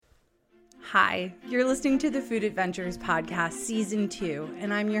Hi, you're listening to the Food Adventures Podcast Season 2,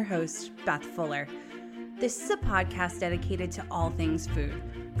 and I'm your host, Beth Fuller. This is a podcast dedicated to all things food,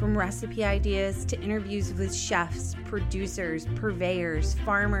 from recipe ideas to interviews with chefs, producers, purveyors,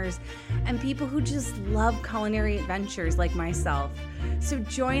 farmers, and people who just love culinary adventures like myself. So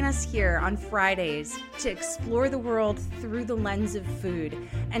join us here on Fridays to explore the world through the lens of food,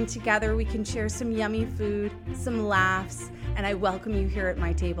 and together we can share some yummy food, some laughs, and I welcome you here at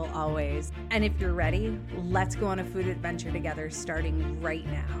my table always. And if you're ready, let's go on a food adventure together starting right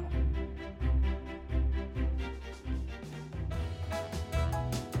now.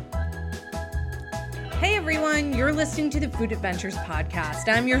 Hey everyone, you're listening to the Food Adventures Podcast.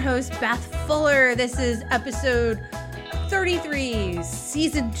 I'm your host, Beth Fuller. This is episode 33,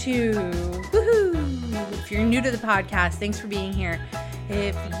 Season 2. Woohoo! If you're new to the podcast, thanks for being here.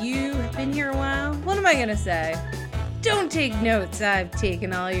 If you have been here a while, what am I going to say? Don't take notes. I've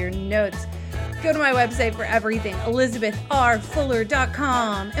taken all your notes. Go to my website for everything,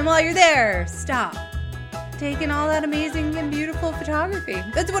 ElizabethRFuller.com. And while you're there, stop taking all that amazing and beautiful photography.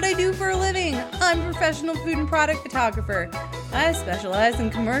 That's what I do for a living. I'm a professional food and product photographer. I specialize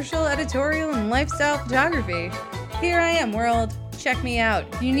in commercial, editorial, and lifestyle photography. Here I am, world. Check me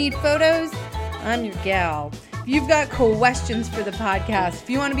out. If you need photos, I'm your gal. If you've got questions for the podcast, if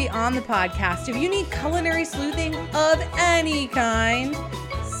you want to be on the podcast, if you need culinary sleuthing of any kind,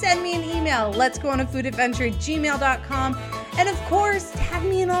 send me an email. Let's go on a food adventure at gmail.com. And of course, tag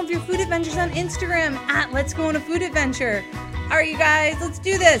me in all of your food adventures on Instagram at Let's Go on a Food Adventure. All right, you guys, let's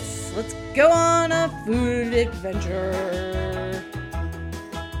do this. Let's go on a food adventure.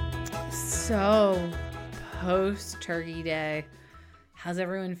 So, post-Turkey Day, how's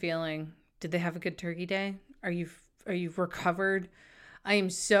everyone feeling? Did they have a good Turkey Day? Are you recovered? I am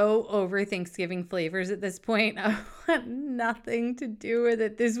so over Thanksgiving flavors at this point. I want nothing to do with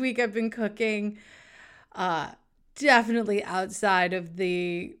it. This week I've been cooking definitely outside of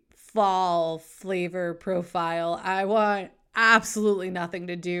the fall flavor profile. I want absolutely nothing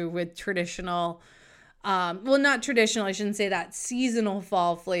to do with traditional, not traditional, I shouldn't say that, seasonal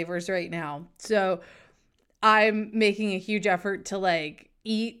fall flavors right now. So I'm making a huge effort to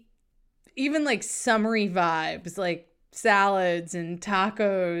eat even summery vibes, like salads and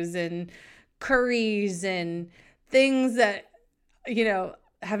tacos and curries and things that,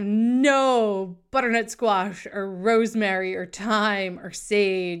 have no butternut squash or rosemary or thyme or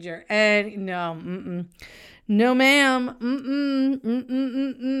sage or no ma'am.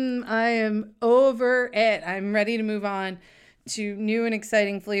 I am over it. I'm ready to move on to new and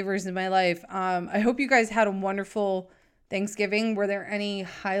exciting flavors in my life. I hope you guys had a wonderful Thanksgiving. Were there any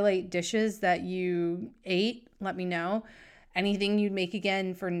highlight dishes that you ate? Let me know. Anything you'd make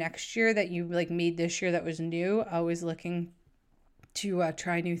again for next year that you made this year that was new? Always looking to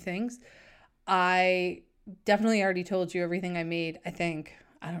try new things. I definitely already told you everything I made, I think.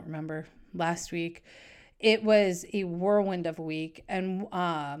 I don't remember. Last week. It was a whirlwind of a week. And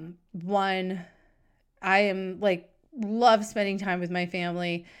one, I am love spending time with my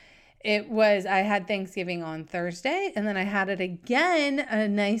family. I had Thanksgiving on Thursday, and then I had it again, a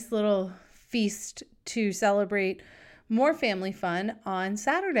nice little feast to celebrate more family fun on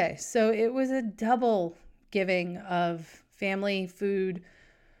Saturday. So it was a double giving of family, food,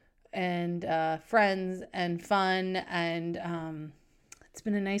 and friends and fun. And it's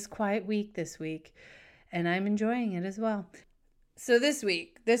been a nice quiet week this week, and I'm enjoying it as well. So this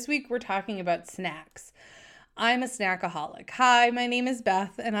week we're talking about snacks. I'm a snackaholic. Hi, my name is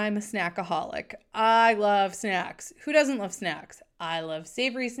Beth, and I'm a snackaholic. I love snacks. Who doesn't love snacks? I love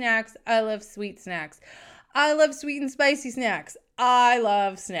savory snacks. I love sweet snacks. I love sweet and spicy snacks. I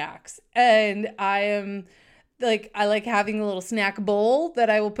love snacks. And I like having a little snack bowl that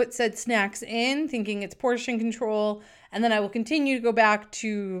I will put said snacks in, thinking it's portion control. And then I will continue to go back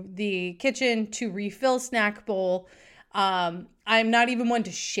to the kitchen to refill snack bowl. I'm not even one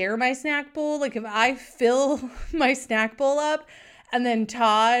to share my snack bowl. If I fill my snack bowl up and then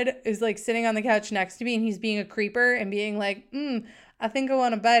Todd is sitting on the couch next to me and he's being a creeper and being I think I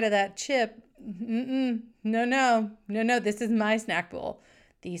want a bite of that chip. No, this is my snack bowl.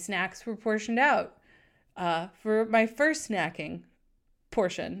 These snacks were portioned out for my first snacking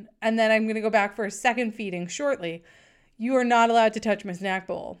portion. And then I'm going to go back for a second feeding shortly. You are not allowed to touch my snack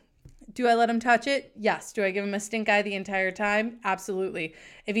bowl. Do I let him touch it? Yes. Do I give him a stink eye the entire time? Absolutely.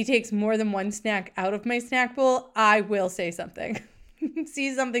 If he takes more than one snack out of my snack bowl, I will say something.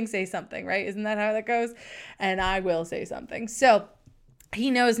 See something, say something, right? Isn't that how that goes? And I will say something. So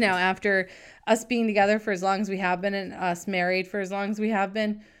he knows now, after us being together for as long as we have been and us married for as long as we have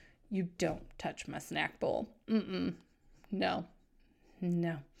been, you don't touch my snack bowl. No.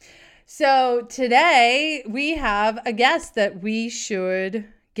 So today we have a guest that we should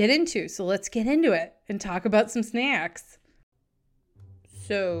get into. So let's get into it and talk about some snacks.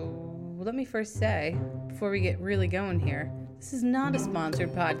 So let me first say, before we get really going here, this is not a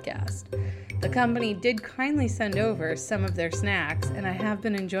sponsored podcast. The company did kindly send over some of their snacks, and I have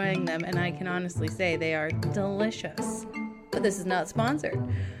been enjoying them, and I can honestly say they are delicious. But this is not sponsored.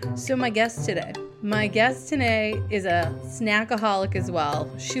 So my guest today is a snackaholic as well.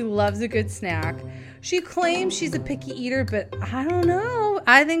 She loves a good snack. She claims she's a picky eater, but I don't know.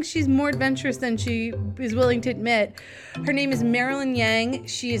 I think she's more adventurous than she is willing to admit. Her name is Marilyn Yang.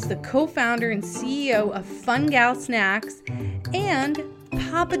 She is the co-founder and CEO of Fun Gal Snacks and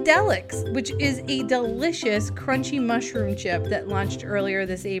Papadelics, which is a delicious crunchy mushroom chip that launched earlier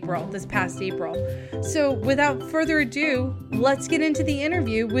this past April. So without further ado, let's get into the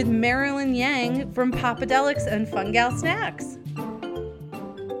interview with Marilyn Yang from Papadelics and Fun Gal Snacks.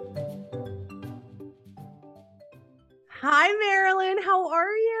 Hi, Marilyn. How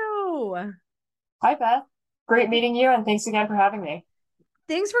are you? Hi, Beth. Great meeting you, and thanks again for having me.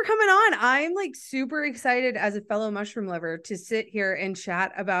 Thanks for coming on. I'm like super excited as a fellow mushroom lover to sit here and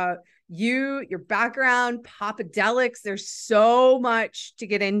chat about you, your background, Papadelics. There's so much to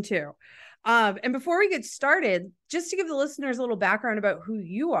get into. And before we get started, just to give the listeners a little background about who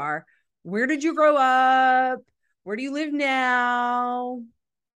you are, where did you grow up? Where do you live now?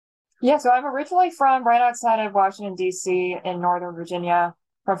 Yeah, so I'm originally from right outside of Washington, D.C. in Northern Virginia,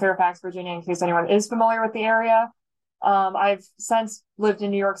 from Fairfax, Virginia, in case anyone is familiar with the area. I've since lived in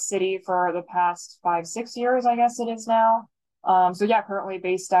New York City for the past 5, 6 years, I guess it is now. So yeah, currently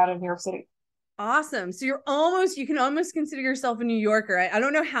based out of New York City. Awesome. So you can almost consider yourself a New Yorker. I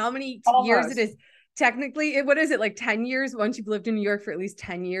don't know how many years it Almost. is. Technically, what is it, like 10 years? Once you've lived in New York for at least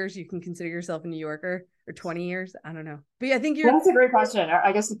 10 years, you can consider yourself a New Yorker, or 20 years. I don't know. But yeah, I think That's a great question.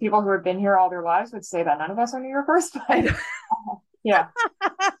 I guess the people who have been here all their lives would say that none of us are New Yorkers, but yeah.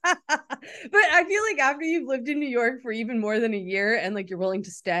 But I feel like after you've lived in New York for even more than a year and like you're willing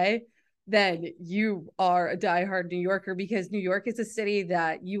to stay, then you are a diehard New Yorker, because New York is a city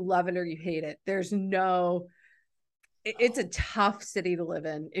that you love it or you hate it. It's a tough city to live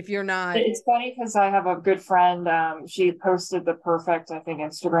in if you're not. It's funny because I have a good friend. She posted the perfect, I think,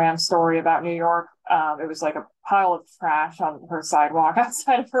 Instagram story about New York. It was like a pile of trash on her sidewalk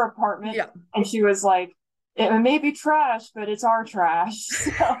outside of her apartment. Yeah. And she was like, it may be trash, but it's our trash.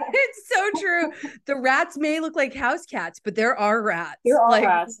 So It's so true. The rats may look like house cats, but there are rats. there are Like,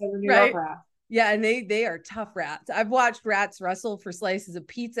 rats. They're New York right? rats. Yeah, and they are tough rats. I've watched rats wrestle for slices of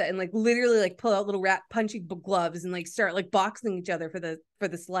pizza and like literally like pull out little rat punching gloves and like start like boxing each other for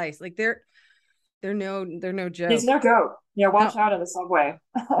the slice. Like they're no It's joke. no joke. Yeah, watch No. out in the subway.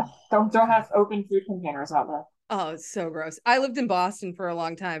 Don't have open food containers out there. Oh, it's so gross. I lived in Boston for a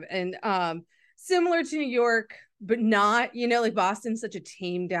long time, and similar to New York, but not, like Boston's such a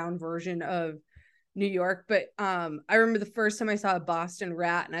tamed down version of New York. But I remember the first time I saw a Boston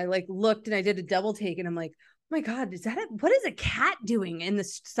rat, and I like looked and I did a double take, and I'm like, oh my God, what is a cat doing in the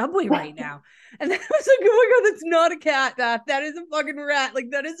subway right now? And then I was like, oh my God, that's not a cat. That is a fucking rat. Like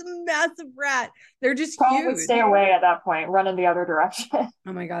that is a massive rat. They're just Probably would huge. stay away at that point, run in the other direction.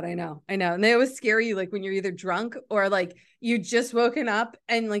 Oh my God, I know. I know. And they always scare you like when you're either drunk or like you just woken up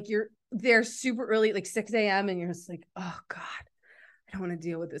and like you're there super early, like 6 a.m. and you're just like, oh God, I don't want to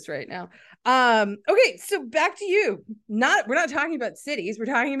deal with this right now. Okay, so back to you. We're not talking about cities, we're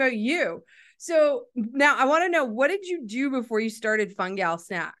talking about you. So now I want to know, what did you do before you started Fun Gal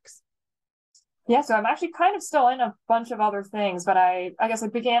Snacks? Yeah, so I'm actually kind of still in a bunch of other things, but I guess I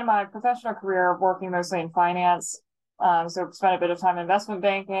began my professional career working mostly in finance. So spent a bit of time in investment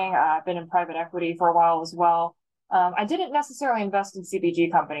banking. I've been in private equity for a while as well. I didn't necessarily invest in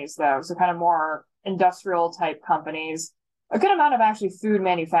CPG companies though, so kind of more industrial type companies. A good amount of actually food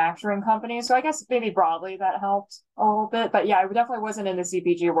manufacturing companies. So I guess maybe broadly that helped a little bit. But yeah, I definitely wasn't in the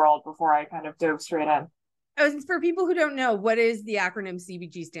CPG world before I kind of dove straight in. For people who don't know, what does the acronym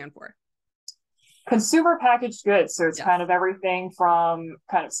CPG stand for? Consumer packaged goods. So it's Yes. kind of everything from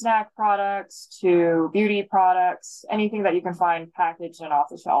kind of snack products to beauty products, anything that you can find packaged and off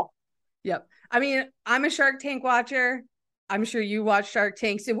the shelf. Yep. I mean, I'm a Shark Tank watcher. I'm sure you watch Shark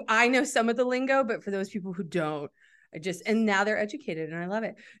Tank. So I know some of the lingo, but for those people who don't, and now they're educated and I love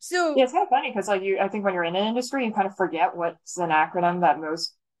it. Yeah, So, it's kind of funny because I think when you're in an industry, you kind of forget what's an acronym that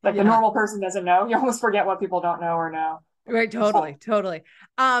most, like the yeah, normal person doesn't know. You almost forget what people don't know or know. right. It's fun. Totally. Totally.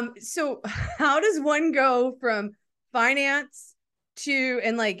 So how does one go from finance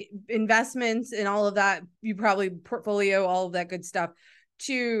and like investments and all of that? You probably portfolio, all of that good stuff,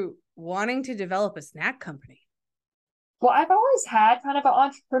 to wanting to develop a snack company. Well, I've always had kind of an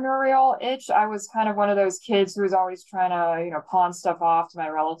entrepreneurial itch. I was kind of one of those kids who was always trying to, pawn stuff off to my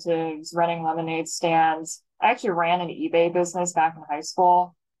relatives, running lemonade stands. I actually ran an eBay business back in high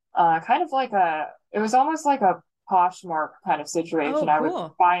school. Kind of like it was almost like a Poshmark kind of situation. Oh, I would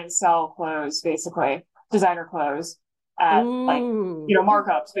cool. buy and sell clothes, basically, designer clothes at like, Ooh.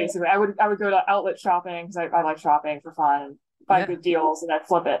 markups, basically. I would go to outlet shopping because I like shopping for fun and find Yeah. good deals and then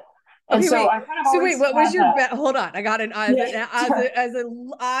flip it. And Okay, so wait. I kind of So wait, always what was had your that. bet? Hold on. I got an Yeah, sure.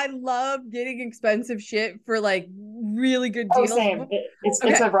 I love getting expensive shit for like really good Oh, deals. same. It's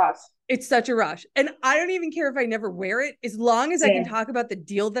Okay. a rush. It's such a rush. And I don't even care if I never wear it. As long as I can Same. talk about the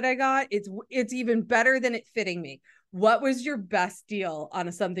deal that I got, it's even better than it fitting me. What was your best deal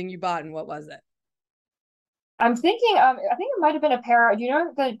on something you bought and what was it? I'm thinking, I think it might have been a pair. Do you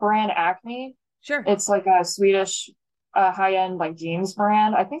know the brand Acme? Sure. It's like a Swedish high-end like jeans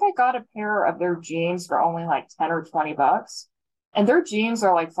brand. I think I got a pair of their jeans for only like 10 or 20 bucks. And their jeans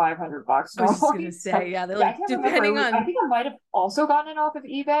are like 500 bucks I was just gonna normally. So say, yeah, they're yeah, I like can't remember. depending I on think I might have also gotten it off of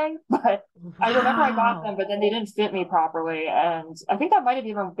eBay, but I remember I got wow. them, but then they didn't fit me properly. And I think that might have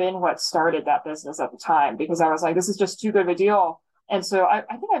even been what started that business at the time because I was like, this is just too good of a deal. And so I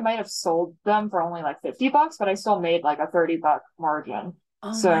think I might have sold them for only like 50 bucks, but I still made like a 30 buck margin. Oh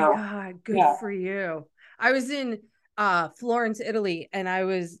my So God, good yeah. for you. I was in Florence, Italy, and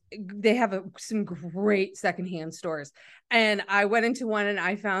they have some great secondhand stores. And I went into one and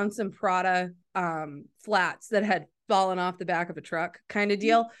I found some Prada flats that had fallen off the back of a truck kind of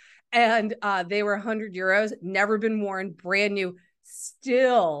deal. And they were 100 euros, never been worn, brand new,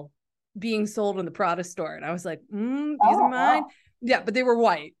 still being sold in the Prada store. And I was like, these are Oh, mine. wow. Yeah, but they were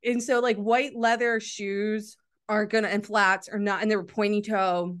white. And so like white leather shoes aren't gonna, and flats are not, and they were pointy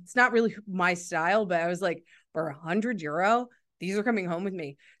toe. It's not really my style, but I was like, for 100 euro, these are coming home with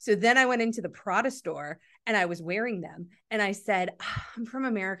me. So then I went into the Prada store and I was wearing them. And I said, I'm from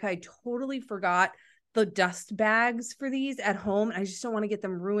America. I totally forgot the dust bags for these at home. And I just don't want to get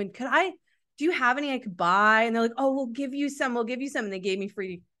them ruined. Do you have any I could buy? And they're like, oh, we'll give you some. We'll give you some. And they gave me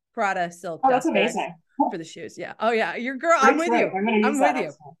free Prada silk Oh, that's dust bags amazing. for the shoes. Yeah. Oh, yeah. Your girl. I'm Great with trick. you. I'm going to use I'm that with you.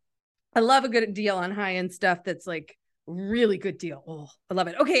 next time. I love a good deal on high end stuff that's like really good deal. Oh, I love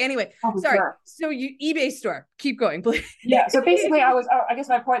it. Okay, anyway, Oh, for sorry. sure. So you eBay store. Keep going, please. Yeah. So basically, I guess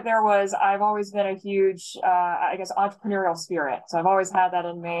my point there was I've always been a huge, I guess, entrepreneurial spirit. So I've always had that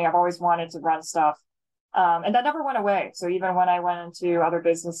in me. I've always wanted to run stuff. And that never went away. So even when I went into other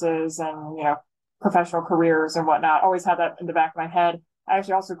businesses and, professional careers and whatnot, always had that in the back of my head. I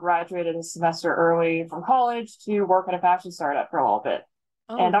actually also graduated a semester early from college to work at a fashion startup for a little bit.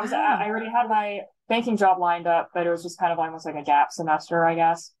 Oh And that was, I wow. already had my banking job lined up, but it was just kind of almost like a gap semester, I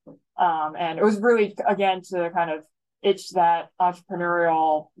guess. And it was really, again, to kind of itch that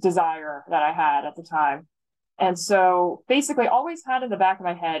entrepreneurial desire that I had at the time. And so basically always had in the back of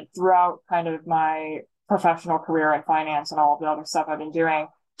my head throughout kind of my professional career in finance and all of the other stuff I've been doing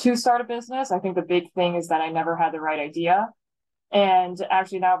to start a business. I think the big thing is that I never had the right idea. And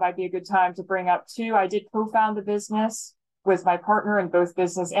actually now might be a good time to bring up too. I did co-found the business with my partner in both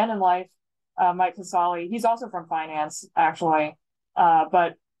business and in life, Mike Casali. He's also from finance, actually.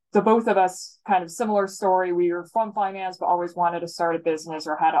 But the both of us kind of similar story. We were from finance, but always wanted to start a business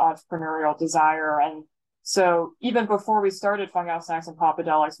or had an entrepreneurial desire. And so even before we started Fungi Snacks and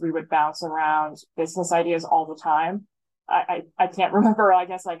Papadelics, we would bounce around business ideas all the time. I can't remember, I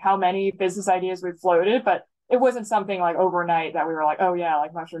guess, like how many business ideas we floated, but it wasn't something like overnight that we were like, oh yeah,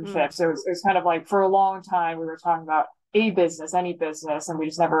 like mushroom Mm. chips. It was kind of like for a long time we were talking about a business, any business, and we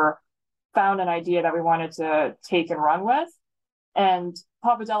just never found an idea that we wanted to take and run with. And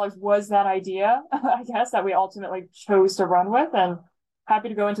Papadelics was that idea, I guess, that we ultimately chose to run with. And happy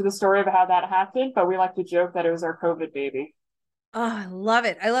to go into the story of how that happened, but we like to joke that it was our COVID baby. Oh, I love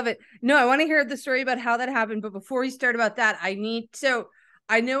it. I love it. No, I want to hear the story about how that happened. But before we start about that, I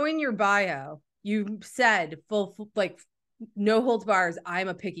know in your bio, you said like no holds bars, I'm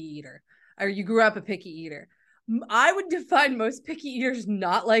a picky eater, or you grew up a picky eater. I would define most picky eaters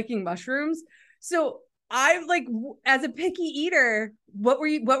not liking mushrooms. So I like, as a picky eater, what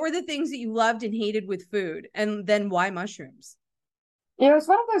were the things that you loved and hated with food? And then why mushrooms? It was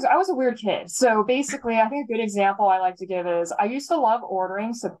one of those, I was a weird kid. So basically, I think a good example I like to give is I used to love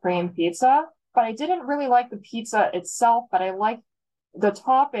ordering Supreme pizza, but I didn't really like the pizza itself, but I liked the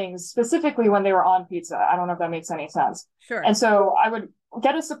toppings specifically when they were on pizza. I don't know if that makes any sense. Sure. And so I would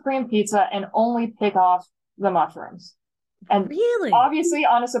get a Supreme pizza and only pick off the mushrooms. And Really? obviously,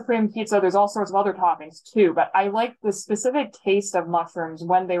 on a Supreme pizza, there's all sorts of other toppings too, but I like the specific taste of mushrooms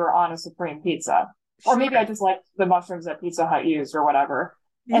when they were on a Supreme pizza. Or maybe I Sure. just liked the mushrooms that Pizza Hut used or whatever.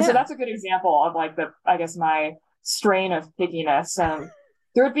 And so Yeah. that's a good example of like I guess my strain of pickiness. And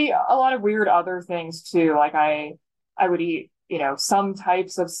there would be a lot of weird other things too. Like I would eat, some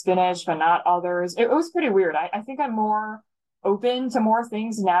types of spinach, but not others. It was pretty weird. I think I'm more open to more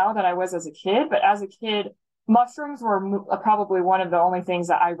things now than I was as a kid. But as a kid, mushrooms were probably one of the only things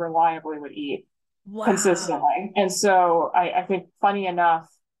that I reliably would eat Wow. consistently. And so I think funny enough,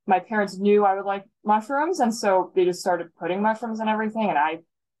 my parents knew I would like mushrooms. And so they just started putting mushrooms in everything. And I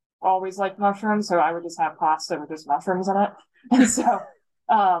always liked mushrooms. So I would just have pasta with just mushrooms in it. And so,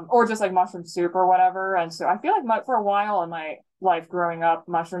 or just like mushroom soup or whatever. And so I feel like for a while in my life growing up,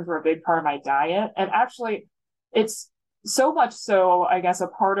 mushrooms were a big part of my diet. And actually, it's so much so, I guess, a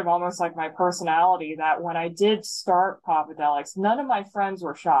part of almost like my personality that when I did start Papadelics, none of my friends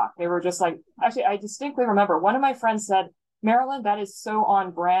were shocked. They were just like, actually, I distinctly remember one of my friends said, Marilyn, that is so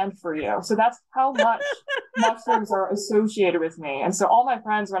on brand for you. So that's how much mushrooms are associated with me. And so all my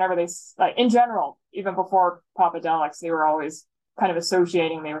friends, whenever they, like in general, even before Papadelics, they were always kind of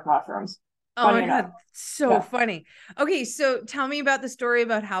associating me with mushrooms. Oh Funny my enough. God. So Yeah. funny. Okay. So tell me about the story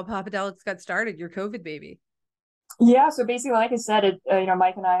about how Papadelics got started, your COVID baby. Yeah, so basically, like I said,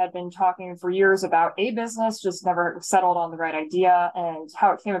 Mike and I had been talking for years about a business, just never settled on the right idea. And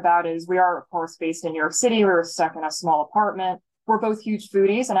how it came about is we are, of course, based in New York City. We were stuck in a small apartment. We're both huge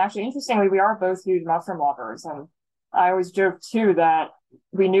foodies, and actually, interestingly, we are both huge mushroom lovers. And I always joke too that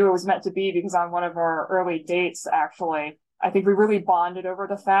we knew it was meant to be because on one of our early dates, actually, I think we really bonded over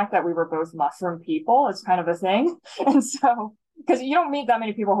the fact that we were both mushroom people. It's kind of a thing, and so because you don't meet that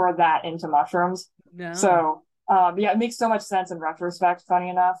many people who are that into mushrooms, No. so yeah, it makes so much sense in retrospect, funny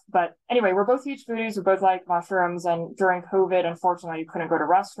enough. But anyway, we're both huge foodies. We both like mushrooms. And during COVID, unfortunately, you couldn't go to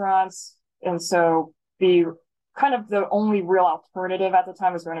restaurants. And so the kind of the only real alternative at the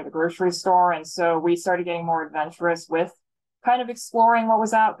time was going to the grocery store. And so we started getting more adventurous with kind of exploring what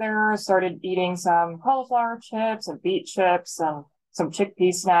was out there, started eating some cauliflower chips and beet chips and some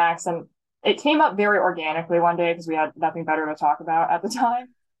chickpea snacks. And it came up very organically one day because we had nothing better to talk about at the time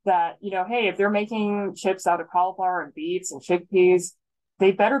that, hey, if they're making chips out of cauliflower and beets and chickpeas,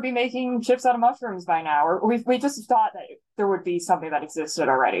 they better be making chips out of mushrooms by now. Or we just thought that there would be something that existed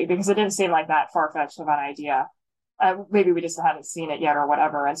already because it didn't seem like that far-fetched of an idea. Maybe we just hadn't seen it yet or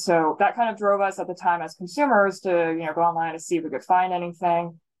whatever. And so that kind of drove us at the time as consumers to, go online to see if we could find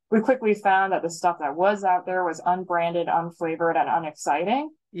anything. We quickly found that the stuff that was out there was unbranded, unflavored, and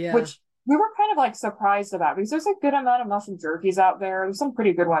unexciting, Yeah. which we were kind of like surprised about because there's a good amount of mushroom jerkies out there. There's some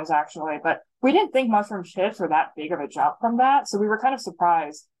pretty good ones actually, but we didn't think mushroom chips were that big of a jump from that. So we were kind of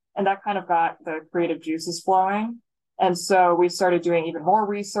surprised. And that kind of got the creative juices flowing. And so we started doing even more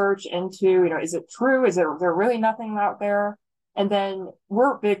research into, is it true? Is there really nothing out there? And then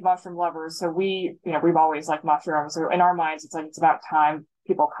we're big mushroom lovers. So we've always liked mushrooms. So in our minds, it's like, it's about time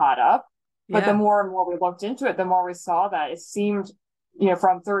people caught up. But the Yeah. more and more we looked into it, the more we saw that it seemed,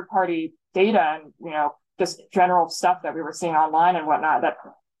 from third party data and, just general stuff that we were seeing online and whatnot, that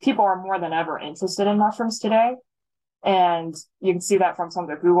people are more than ever interested in mushrooms today. And you can see that from some of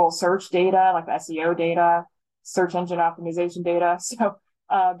the Google search data, like the SEO data, search engine optimization data. So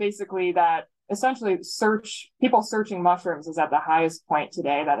basically that essentially people searching mushrooms is at the highest point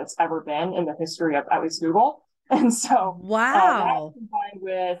today that it's ever been in the history of at least Google. And so that Wow. combined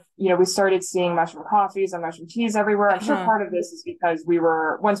with, we started seeing mushroom coffees and mushroom teas everywhere. I'm sure Uh-huh. part of this is because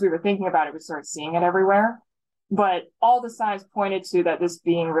once we were thinking about it, we started seeing it everywhere. But all the signs pointed to that this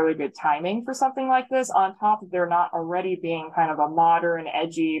being really good timing for something like this, on top of there not already being kind of a modern,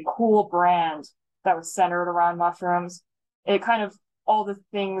 edgy, cool brand that was centered around mushrooms. It kind of all the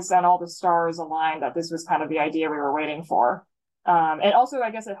things and all the stars aligned that this was kind of the idea we were waiting for. And also, I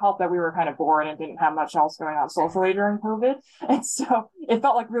guess it helped that we were kind of bored and didn't have much else going on socially during COVID. And so it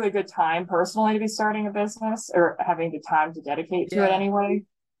felt like really good time personally to be starting a business or having the time to dedicate to it Yeah. anyway.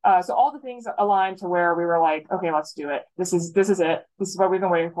 So all the things aligned to where we were like, okay, let's do it. This is it. This is what we've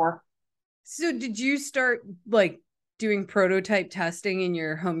been waiting for. So did you start like doing prototype testing in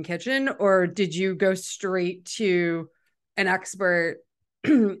your home kitchen, or did you go straight to an expert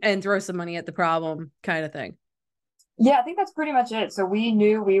and throw some money at the problem kind of thing? Yeah, I think that's pretty much it. So we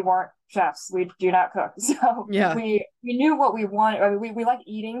knew we weren't chefs. We do not cook. So Yeah. we knew what we wanted. I mean, we like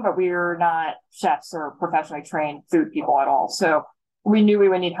eating, but we're not chefs or professionally trained food people at all. So we knew we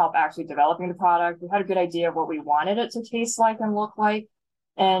would need help actually developing the product. We had a good idea of what we wanted it to taste like and look like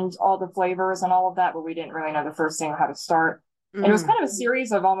and all the flavors and all of that, but we didn't really know the first thing how to start. And it was Mm. kind of a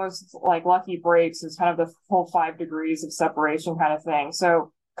series of almost like lucky breaks. It's kind of the whole 5 degrees of separation kind of thing.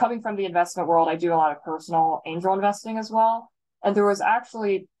 So coming from the investment world, I do a lot of personal angel investing as well. And there was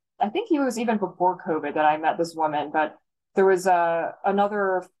actually, I think it was even before COVID that I met this woman, but there was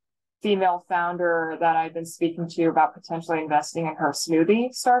another female founder that I've been speaking to about potentially investing in her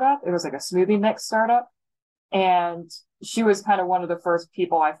smoothie startup. It was like a smoothie mix startup. And she was kind of one of the first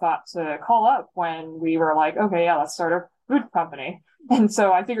people I thought to call up when we were like, okay, yeah, let's start a food company. And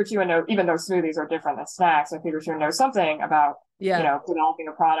so I figured she would know, even though smoothies are different than snacks, I figured she would know something about, Yeah. developing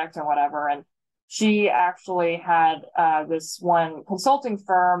a product and whatever. And she actually had this one consulting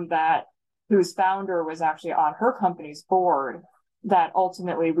firm whose founder was actually on her company's board, that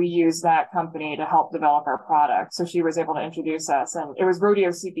ultimately we used that company to help develop our product. So she was able to introduce us, and it was Rodeo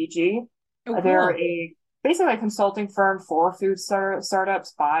CPG. Oh, They're cool. basically a consulting firm for food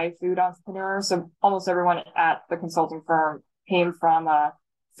startups by food entrepreneurs. So almost everyone at the consulting firm came from a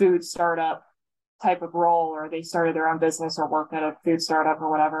food startup type of role, or they started their own business or worked at a food startup or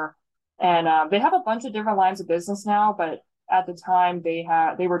whatever. And they have a bunch of different lines of business now, but at the time they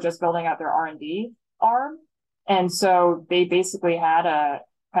were just building out their R&D arm. And so they basically had a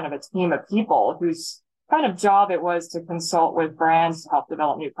kind of a team of people whose kind of job it was to consult with brands to help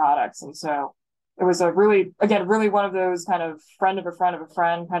develop new products. And so it was a really, again, really one of those kind of friend of a friend of a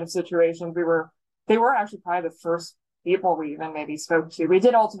friend kind of situations. They were actually probably the first people we even maybe spoke to. We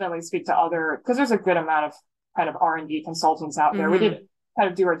did ultimately speak to other, because there's a good amount of kind of R&D consultants out there. We did kind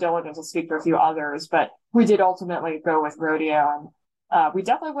of do our diligence and speak to a few others, but we did ultimately go with Rodeo. And we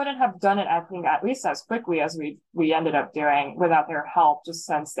definitely wouldn't have done it, I think, at least as quickly as we ended up doing without their help, just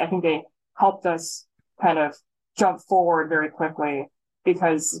since I think they helped us kind of jump forward very quickly,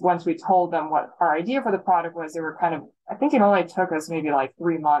 because once we told them what our idea for the product was, they were kind of, I think it only took us maybe like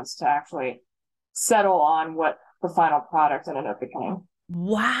 3 months to actually settle on what the final product ended up becoming.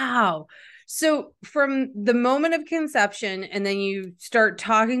 Wow. So from the moment of conception, and then you start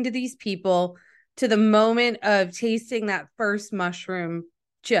talking to these people to the moment of tasting that first mushroom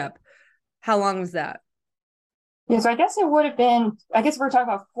chip, how long was that? Yeah, so I guess it would have been, I guess we're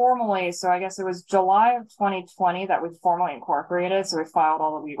talking about formally. So I guess it was July of 2020 that we formally incorporated. So we filed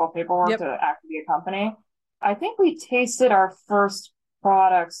all the legal paperwork Yep. to actually be a company. I think we tasted our first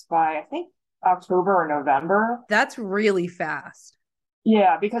products by, I think, October or November. That's really fast.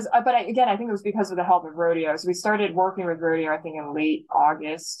 Yeah, because, again, I think it was because of the help of Rodeo. So we started working with Rodeo, I think, in late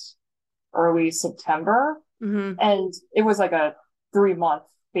August, early September. Mm-hmm. And it was like a 3 month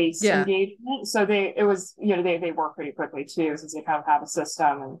base Yeah, engagement. So they work pretty quickly too, since they kind of have a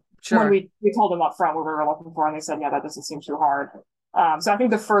system. And when sure. we told them up front what we were looking for, and they said, yeah, that doesn't seem too hard. So I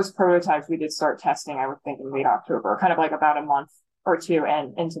think the first prototypes we did start testing, I would think in late October, kind of like about a month or two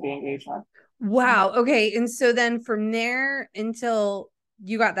and into the engagement. Wow. Okay. And so then from there until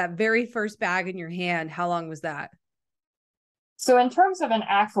you got that very first bag in your hand, how long was that? So in terms of an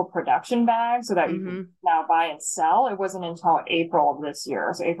actual production bag, so that you can Mm-hmm. now buy and sell, it wasn't until April of this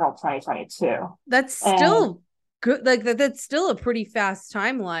year, so April of 2022. That's And still good. Like that's still a pretty fast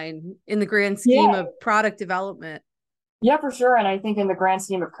timeline in the grand scheme yeah, of product development. yeah, for sure. And I think in the grand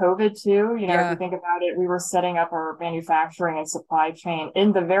scheme of COVID too, if you Yeah. think about it, we were setting up our manufacturing and supply chain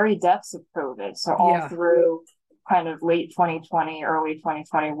in the very depths of COVID. So all Yeah. through kind of late 2020, early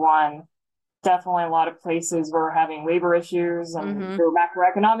 2021, definitely a lot of places were having labor issues, and Mm-hmm. there were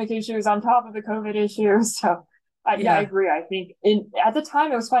macroeconomic issues on top of the COVID issues. So yeah, I Yeah. agree. I think at the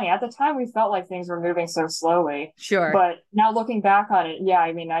time, it was funny. At the time, we felt like things were moving so slowly. Sure. But now looking back on it, yeah,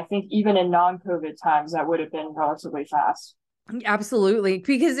 I mean, I think even in non-COVID times, that would have been relatively fast. Absolutely.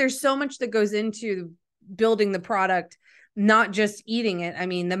 Because there's so much that goes into building the product, not just eating it. I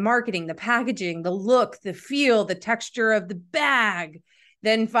mean, the marketing, the packaging, the look, the feel, the texture of the bag,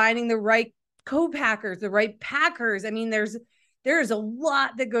 then finding the right co-packers, the right packers. I mean, there's a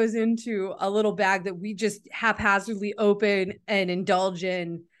lot that goes into a little bag that we just haphazardly open and indulge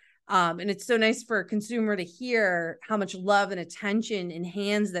in. And it's so nice for a consumer to hear how much love and attention and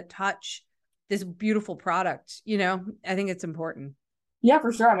hands that touch this beautiful product. I think it's important. Yeah,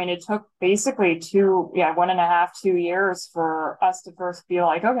 for sure. I mean, it took basically 1.5, 2 years for us to first be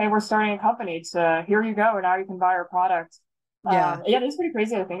like, okay, we're starting a company, to here you go. Now you can buy our product. Yeah. Yeah, it's pretty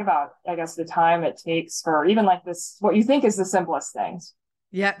crazy to think about, I guess, the time it takes for even like this, what you think is the simplest things.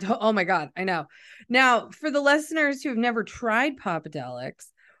 Yeah. Oh my God. I know. Now, for the listeners who have never tried Papadelics,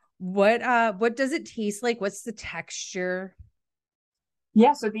 what does it taste like? What's the texture?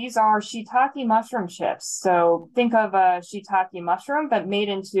 Yeah, so these are shiitake mushroom chips. So think of a shiitake mushroom, but made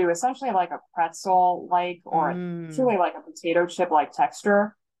into essentially like a pretzel like, or Mm, truly like a potato chip like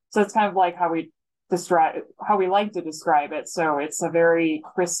texture. So it's kind of like how we like to describe it. So it's a very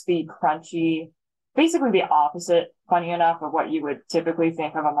crispy, crunchy, basically the opposite, funny enough, of what you would typically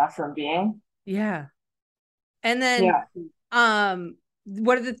think of a mushroom being. yeah. And then Yeah.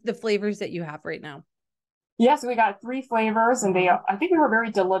 what are the flavors that you have right now? Yeah, so we got three flavors, and Mhm. I think we were very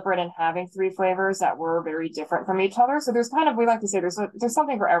deliberate in having three flavors that were very different from each other. So there's kind of, we like to say there's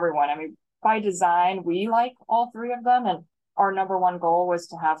something for everyone. I mean, by design, we like all three of them, and our number one goal was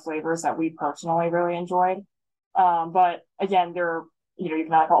to have flavors that we personally really enjoyed. But again, you can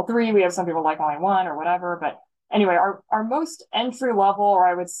like all three. We have some people like only one or whatever. But anyway, our most entry level, or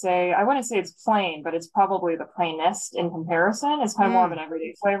I wouldn't say it's plain, but it's probably the plainest in comparison. It's kind of more of an Mm.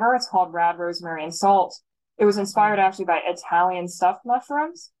 everyday flavor. It's called Rad Rosemary and Salt. It was inspired Mm. actually by Italian stuffed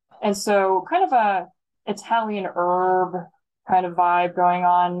mushrooms. And so kind of a Italian herb kind of vibe going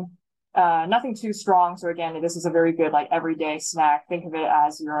on. Nothing too strong. So again, this is a very good like everyday snack. Think of it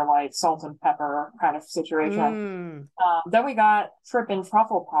as your like salt and pepper kind of situation. Mm. Then we got Trip and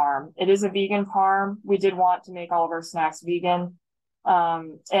Truffle Parm. It is a vegan parm. We did want to make all of our snacks vegan.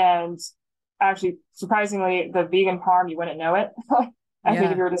 And actually, surprisingly, the vegan parm, you wouldn't know it. I think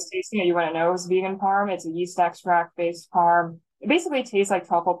if Yeah. you were just tasting it, you wouldn't know it was vegan parm. It's a yeast extract based parm. It basically tastes like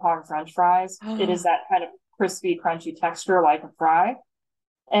truffle parm French fries. It is that kind of crispy, crunchy texture like a fry.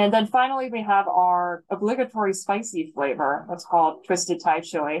 And then finally, we have our obligatory spicy flavor. That's called Twisted Thai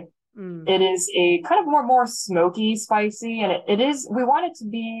Chili. Mm. It is a kind of more smoky spicy, and it is, we wanted to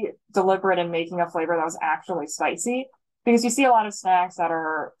be deliberate in making a flavor that was actually spicy because you see a lot of snacks that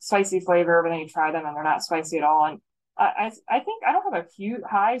are spicy flavor, but then you try them and they're not spicy at all. And I think I don't have a huge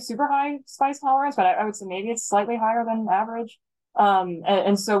super high spice tolerance, but I would say maybe it's slightly higher than average.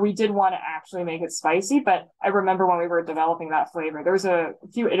 And so we did want to actually make it spicy, but I remember when we were developing that flavor, there was a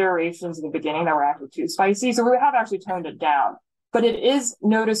few iterations in the beginning that were actually too spicy, so we have actually toned it down, but it is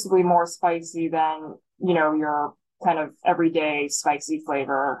noticeably more spicy than, your kind of everyday spicy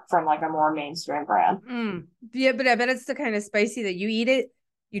flavor from like a more mainstream brand. Mm. Yeah, but I bet it's the kind of spicy that you eat it,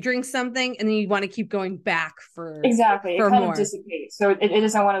 you drink something, and then you want to keep going back Exactly. It for kind of more. dissipates. So it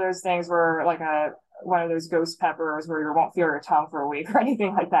isn't one of those things where like one of those ghost peppers where you won't feel your tongue for a week or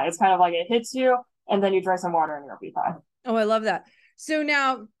anything like that. It's kind of like it hits you and then you drink some water and you'll be fine. Oh, I love that. So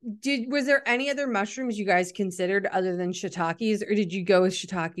now, was there any other mushrooms you guys considered other than shiitakes, or did you go with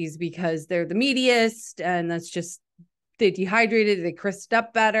shiitakes because they're the meatiest and that's just they dehydrated, they crisped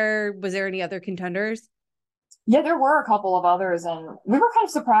up better? Was there any other contenders? Yeah, there were a couple of others, and we were kind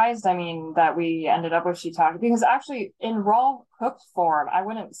of surprised, I mean, that we ended up with shiitake because actually in raw cooked form, I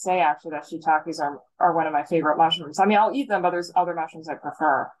wouldn't say actually that shiitakes are one of my favorite mushrooms. I mean, I'll eat them, but there's other mushrooms I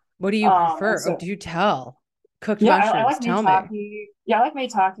prefer. What do you And prefer? Oh, so do tell? Cooked yeah, I mushrooms, like tell me. maitake. Yeah, I like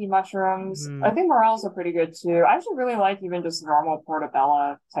maitake mushrooms. I Mm, think morels are pretty good too. I actually really like even just normal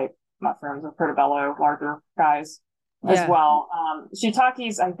portobello type mushrooms or portobello larger guys as yeah. well.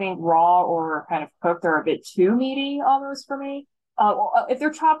 Shiitakes, I think raw or kind of cooked are a bit too meaty almost for me. If they're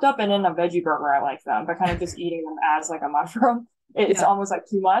chopped up and in a veggie burger, I like them, but kind of just eating them as like a mushroom, it's Yeah. almost like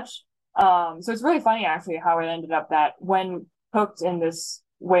too much. So it's really funny actually how it ended up that when cooked in this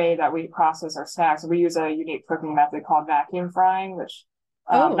way that we process our snacks, we use a unique cooking method called vacuum frying, which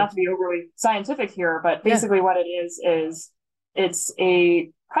not Oh, to be overly scientific here, but yeah. basically what it is it's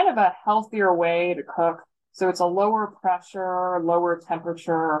a kind of a healthier way to cook. So it's a lower pressure, lower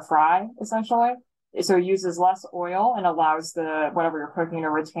temperature fry, essentially. So it uses less oil and allows the whatever you're cooking to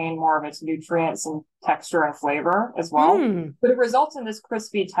retain more of its nutrients and texture and flavor as well. Mm. But it results in this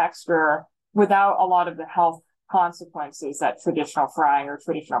crispy texture without a lot of the health consequences that traditional frying or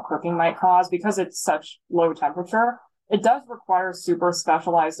traditional cooking might cause because it's such low temperature. It does require super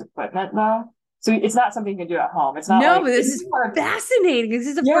specialized equipment though. So it's not something you can do at home. It's not No, like but this it's is similar. fascinating. This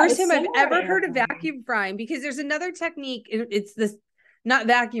is the Yeah, first it's time I've similar to ever air heard of frying. vacuum frying because there's another technique. It's this not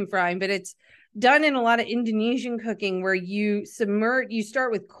vacuum frying, but it's done in a lot of Indonesian cooking where you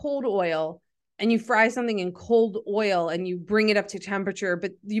start with cold oil and you fry something in cold oil and you bring it up to temperature,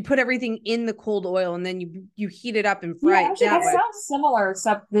 but you put everything in the cold oil and then you heat it up and Yeah, fry it actually, that that way. sounds similar,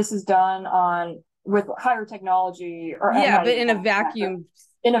 except this is done on with higher technology, or Yeah, not but even in a higher tech, but vacuum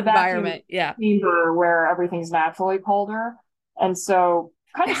in a vacuum environment. Yeah. chamber where everything's naturally colder, and so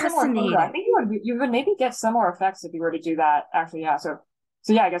kind of similar flavor. I Fascinating. think you would maybe get similar effects if you were to do that. Actually, yeah. So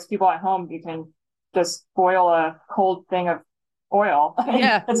yeah, I guess people at home you can just boil a cold thing of oil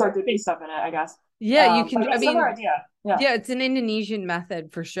Yeah. and start dipping stuff in it. I guess. Yeah, you But can yeah, I similar mean, idea. Yeah. yeah, it's an Indonesian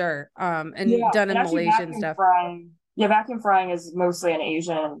method for sure. And Yeah, done and in actually Malaysia and stuff. vacuum frying is mostly an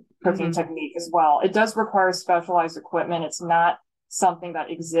Asian cooking Hmm. technique as well. It does require specialized equipment. It's not something that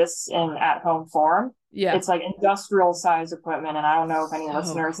exists in at-home form. Yeah. It's like industrial size equipment. And I don't know if any So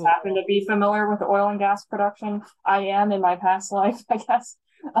listeners happen to cool. be familiar with oil and gas production. I am in my past life, I guess,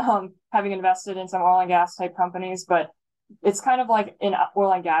 having invested in some oil and gas type companies, but it's kind of like in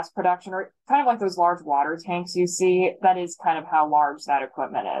oil and gas production, or kind of like those large water tanks you see. That is kind of how large that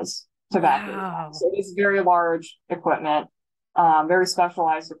equipment is. to vacuum. Wow. So it is very large equipment, very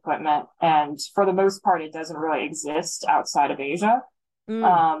specialized equipment. And for the most part, it doesn't really exist outside of Asia. Mm,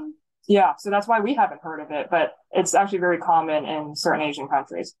 Um, yeah, so that's why we haven't heard of it, but it's actually very common in certain Asian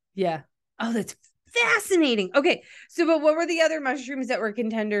countries. yeah. Oh, that's fascinating. Okay. So, but what were the other mushrooms that were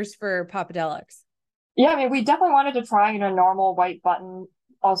contenders for Papadelics? Yeah, I mean, we definitely wanted to try, normal white button,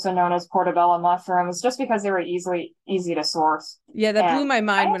 also known as portobello mushrooms, just because they were easy to source. Yeah, that blew And my I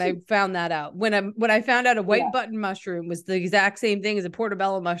mind when I actually, found that out. When I found out a white yeah, button mushroom was the exact same thing as a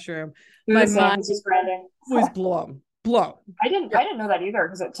portobello mushroom, they're my the same, mind it's just branding. was blown. Blown. I didn't know that either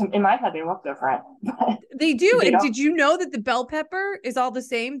because in my head they look different, but They do. they And don't. did you know that the bell pepper is all the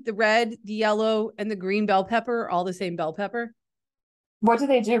same? The red, the yellow, and the green bell pepper are all the same bell pepper? What do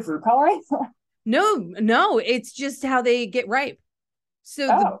they do? Food coloring? No, no, it's just how they get ripe. So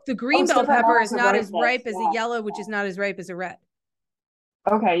the, Oh, the oh, green it's bell different pepper is levels of not as ripeness. ripe as a Yeah. yellow, which is not as ripe as a red.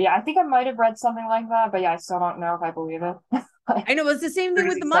 Okay, yeah, I think I might have read something like that, but yeah, I still don't know if I believe it. I know it's the same thing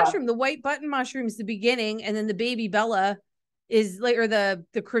with Crazy the stuff. mushroom. The white button mushroom is the beginning, and then the baby Bella is like, or the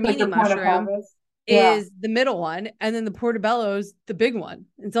Like cremini the point of mushroom harvest. Yeah. is the middle one, and then the portobello's the big one.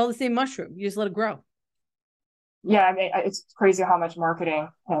 It's all the same mushroom. You just let it grow. Yeah, I mean, it's crazy how much marketing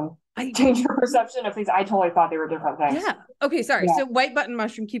can I change your perception of things. I totally thought they were different things. Yeah. Okay, sorry. Yeah. So white button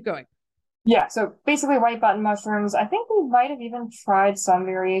mushroom, keep going. Yeah. So basically, white button mushrooms. I think we might have even tried some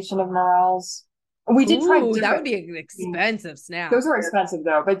variation of morels. We did try Ooh, that would different. be an expensive Those snack. were expensive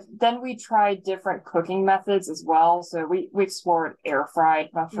though, but then we tried different cooking methods as well. So we explored air fried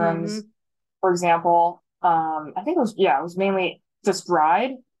mushrooms, Mm-hmm. for example. I think it was mainly just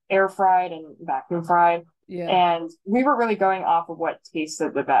dried, air fried, and vacuum fried. Yeah. And we were really going off of what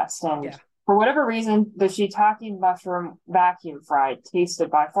tasted the best. And Yeah. for whatever reason, the shiitake mushroom vacuum fried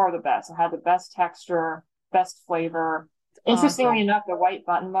tasted by far the best. It had the best texture, best flavor. Interestingly Awesome. enough, the white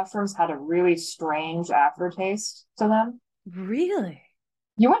button mushrooms had a really strange aftertaste to them. Really?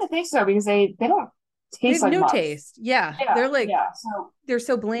 You want to think so because they don't They taste have like no mush. taste. Yeah. Yeah, They're like, yeah. So they're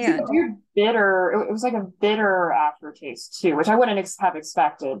so it's like a bland. weird bitter. It was like a bitter aftertaste too, which I wouldn't have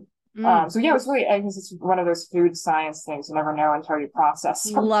expected. Mm. So yeah, it was really. I guess it's one of those food science things you never know until you process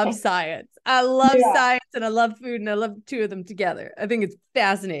Love something. science. I love Yeah, science and I love food and I love the two of them together. I think it's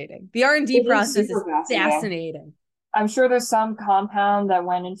fascinating. The R&D it is process super is fascinating. fascinating. I'm sure there's some compound that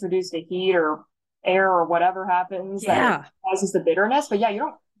when introduced to heat or air or whatever happens that it Yeah. causes the bitterness. But yeah, you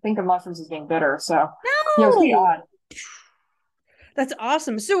don't think of mushrooms as being bitter. So yeah, it's pretty No. odd. That's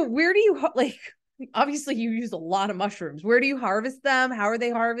awesome. So where do you like obviously you use a lot of mushrooms. Where do you harvest them? How are they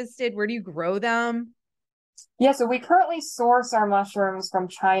harvested? Where do you grow them? Yeah, so we currently source our mushrooms from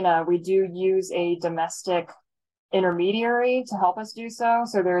China. We do use a domestic intermediary to help us do so.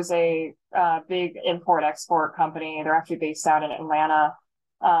 So there's a big import export company. They're actually based out in Atlanta.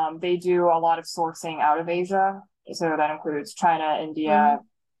 They do a lot of sourcing out of Asia. So that includes China, Mm-hmm. India,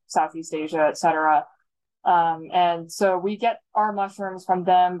 Southeast Asia, etc. And so we get our mushrooms from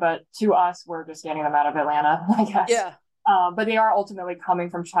them, but to us, we're just getting them out of Atlanta, I guess. Yeah. But they are ultimately coming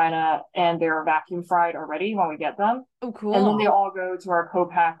from China and they're vacuum fried already when we get them. Oh, And then cool. they all go to our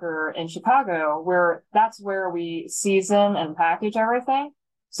co-packer in Chicago, where that's where we season and package everything.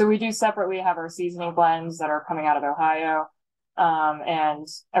 So we do separately have our seasoning blends that are coming out of Ohio. And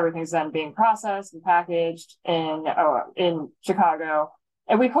everything's then being processed and packaged in Chicago.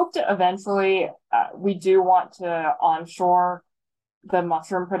 And we hope to eventually, we do want to onshore the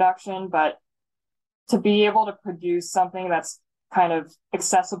mushroom production, but to be able to produce something that's kind of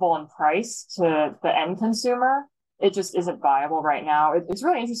accessible in price to the end consumer, it just isn't viable right now. It's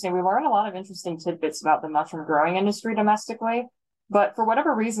really interesting. We learned a lot of interesting tidbits about the mushroom growing industry domestically, but for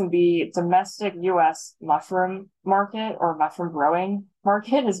whatever reason, the domestic US mushroom market or mushroom growing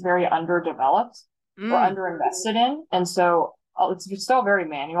market is very underdeveloped or Mm. underinvested in. And so it's still very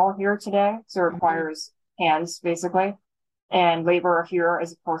manual here today. So it Mm-hmm. requires hands basically. And labor here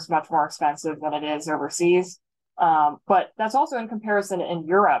is, of course, much more expensive than it is overseas. But that's also in comparison in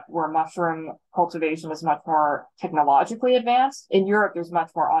Europe, where mushroom cultivation is much more technologically advanced. In Europe, there's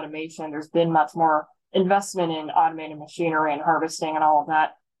much more automation. There's been much more investment in automated machinery and harvesting and all of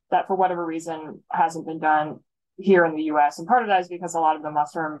that, that for whatever reason hasn't been done here in the US. And part of that is because a lot of the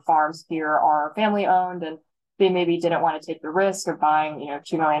mushroom farms here are family owned and they maybe didn't want to take the risk of buying,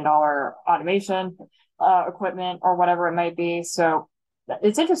 $2 million automation equipment or whatever it might be. So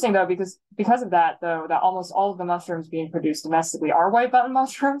it's interesting though, because of that though, that almost all of the mushrooms being produced domestically are white button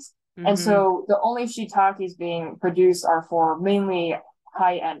mushrooms. And Mm-hmm. so the only shiitakes being produced are for mainly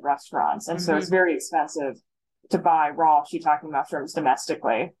high-end restaurants. And so it's Mm-hmm. very expensive to buy raw shiitake mushrooms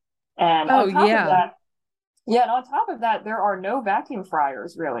domestically. And Oh, on top of yeah. that, Yeah, and on top of that, there are no vacuum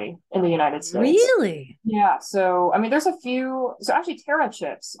fryers really in the United States. Really? Yeah, so I mean, there's a few. So actually, Terra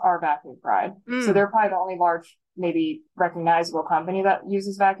chips are vacuum fried. So Mm. they're probably the only large, maybe recognizable company that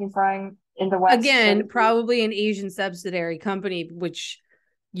uses vacuum frying in the West. Again, So probably an Asian subsidiary company, which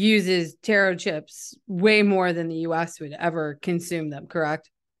uses taro chips way more than the US would ever consume them, correct?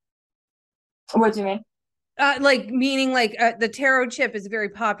 what do you mean? Like meaning like the taro chip is very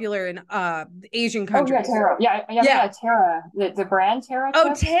popular in Asian Oh yeah, countries. Terra. Yeah, Yeah. yeah, Terra, the brand Terra Oh,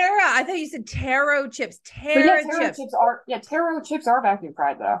 chips. Tara. I thought you said taro chips. But yeah, Tara chips. Terra chips are vacuum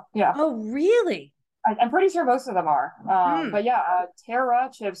fried though. Yeah. Oh, really? I'm pretty sure most of them are. Hmm. But yeah, Terra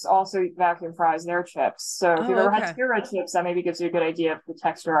chips also vacuum fries their chips. So if you've Oh, ever had okay. Terra chips, that maybe gives you a good idea of the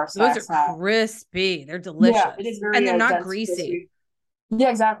texture our Those are snacks have. crispy. They're Yeah, it is delicious. And very they're not dense, greasy. crispy. Yeah,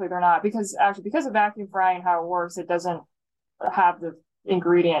 exactly. They're not because actually because of vacuum frying how it works, it doesn't have the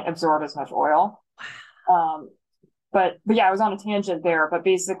ingredient absorb as much oil. Um, but yeah, I was on a tangent there. But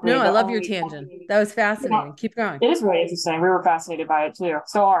basically, No, I the love your only tangent. company, That was you know, fascinating. Keep going. it is really interesting. We were fascinated by it too.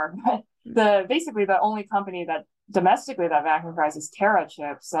 So are the basically the only company that domestically that vacuum fries is Terra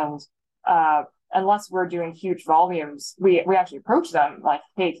chips, and uh, unless we're doing huge volumes, we actually approach them like,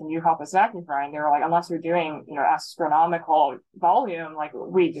 hey, can you help us vacuum fry? And they were like, unless you're doing astronomical volume, like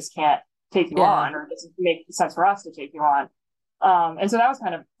we just can't take you Yeah. on, or it doesn't make sense for us to take you on. And so that was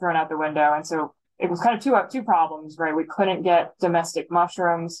kind of thrown out the window, and so it was kind of two problems, right? We couldn't get domestic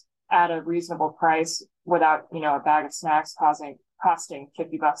mushrooms at a reasonable price without, a bag of snacks costing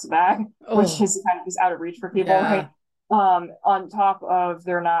 $50 a bag, which Oh, is kind of just out of reach for people, yeah. right? On top of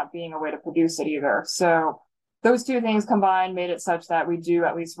there not being a way to produce it either. So those two things combined made it such that we do,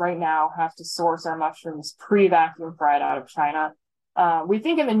 at least right now, have to source our mushrooms pre-vacuum fried out of China. We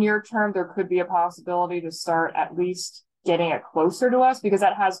think in the near term there could be a possibility to start at least getting it closer to us because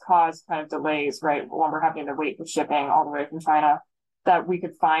that has caused kind of delays, right? When we're having to wait for shipping all the way from China, that we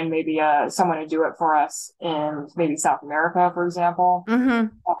could find maybe someone to do it for us in maybe South America, for example,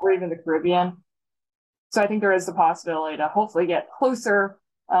 Mm-hmm. or even the Caribbean. So I think there is the possibility to hopefully get closer,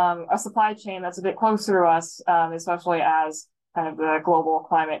 a supply chain that's a bit closer to us, especially as kind of the global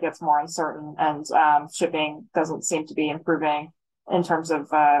climate gets more uncertain and shipping doesn't seem to be improving in terms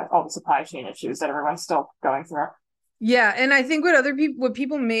of all the supply chain issues that everyone's still going through. Yeah, and I think what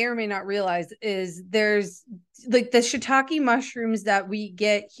people may or may not realize is there's like the shiitake mushrooms that we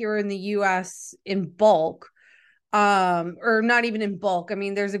get here in the US in bulk, or not even in bulk. I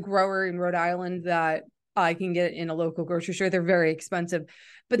mean, there's a grower in Rhode Island that I can get in a local grocery store. They're very expensive,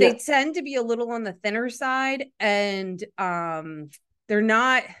 but they Yeah. tend to be a little on the thinner side, and they're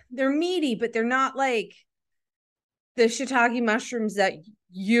not they're meaty, but they're not like the shiitake mushrooms that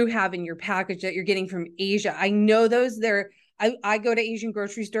you have in your package that you're getting from Asia. I know those. I go to Asian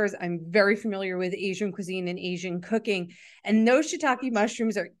grocery stores. I'm very familiar with Asian cuisine and Asian cooking. And those shiitake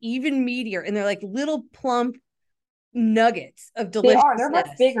mushrooms are even meatier and they're like little plump nuggets of They are. They're much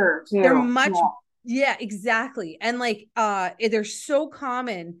deliciousness. bigger They're too. much, Yeah. yeah, exactly. And like they're so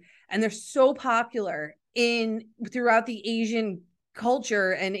common and they're so popular in throughout the Asian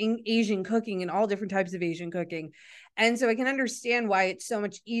culture and in Asian cooking and all different types of Asian cooking. And so I can understand why it's so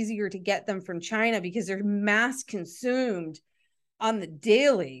much easier to get them from China because they're mass consumed on the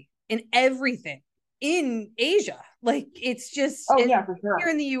daily in everything in Asia. Like it's just, Oh yeah, and for here sure.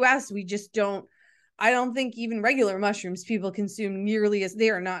 in the US, we just don't, I don't think even regular mushrooms people consume nearly as, they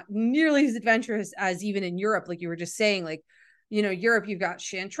are not nearly as adventurous as even in Europe. Like you were just saying, like, Europe, you've got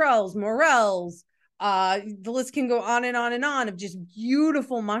chanterelles, morels, the list can go on and on and on of just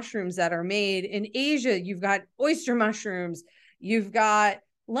beautiful mushrooms that are made in Asia. You've got oyster mushrooms, you've got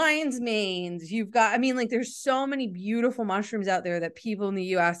lion's manes, you've got, I mean, like there's so many beautiful mushrooms out there that people in the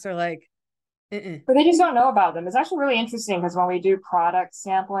US are like, uh-uh. But they just don't know about them. It's actually really interesting because when we do product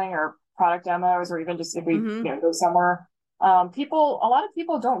sampling or product demos, or even just if we Mm-hmm. go somewhere, a lot of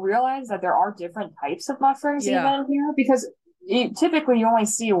people don't realize that there are different types of mushrooms Yeah. even here because typically you only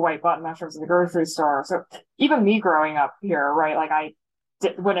see white button mushrooms in the grocery store. So even me growing up here, right, like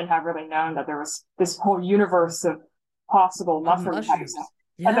wouldn't have really known that there was this whole universe of possible mushroom types Mushrooms. out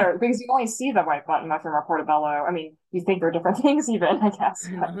Yeah. there because you only see the white button mushroom or portobello. I mean, you think they're different things even, I guess,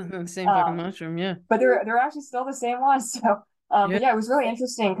 I but know. Same fucking um, mushroom. Yeah. they're actually still the same ones. So, Yeah. but yeah, it was really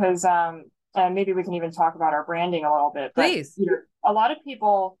interesting because and maybe we can even talk about our branding a little bit. But Please. a lot of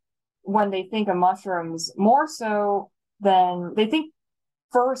people when they think of mushrooms, more so than they think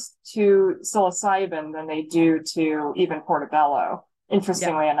first to psilocybin than they do to even portobello. Yeah.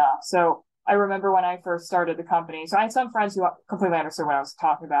 Interestingly enough, so I remember when I first started the company. So I had some friends who completely understood what I was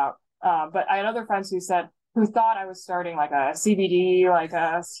talking about, but I had other friends who thought I was starting like a CBD, like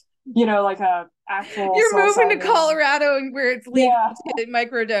a like a actual You're moving to psilocybin. Colorado and where it's legal Yeah, to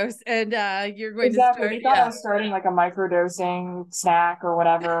microdose, and you're going to exactly. start. They thought I Yeah, was starting like a microdosing snack or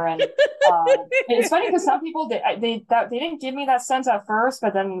whatever. And it's funny because some people they didn't give me that sense at first,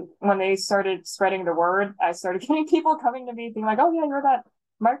 but then when they started spreading the word, I started getting people coming to me being like, "Oh yeah, you're that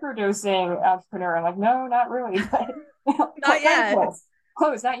microdosing entrepreneur." I'm like, "No, not really, but not kind of yet. close.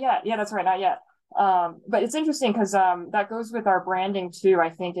 Close, not yet. Yeah, that's right, not yet." But it's interesting because that goes with our branding too.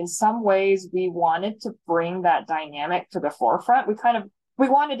 I think in some ways we wanted to bring that dynamic to the forefront. We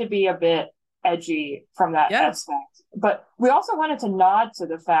wanted to be a bit edgy from that Yeah, aspect. But we also wanted to nod to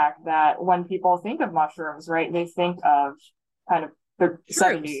the fact that when people think of mushrooms, right, they think of kind of the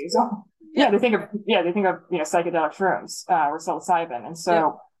shrooms. 70s. Yeah, They think of psychedelic shrooms or psilocybin. And yep.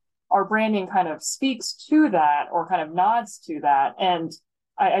 so our branding kind of speaks to that or kind of nods to that. And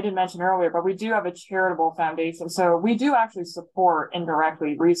I didn't mention earlier, but we do have a charitable foundation. So we do actually support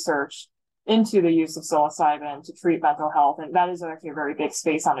indirectly research into the use of psilocybin to treat mental health. And that is actually a very big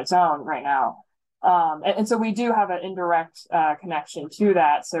space on its own right now. And so we do have an indirect connection to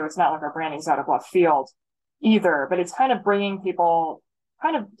that. So it's not like our branding's out of left field either, but it's kind of bringing people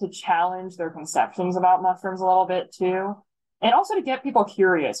kind of to challenge their conceptions about mushrooms a little bit too. And also to get people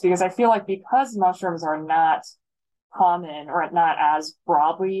curious because I feel like because mushrooms are not common or not as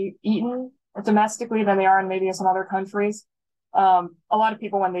broadly eaten domestically than they are in maybe some other countries. A lot of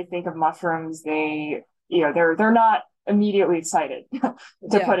people, when they think of mushrooms, they're not immediately excited, to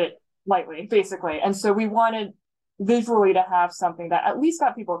Yeah. put it lightly, basically. And so we wanted visually to have something that at least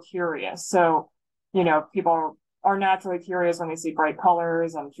got people curious. So, people are naturally curious when they see bright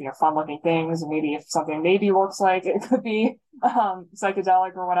colors and fun looking things, and maybe if something maybe looks like it could be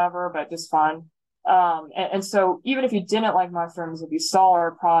psychedelic or whatever, but just fun. And so even if you didn't like mushrooms, if you saw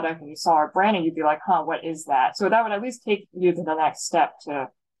our product and you saw our branding, you'd be like, huh, what is that? So that would at least take you to the next step to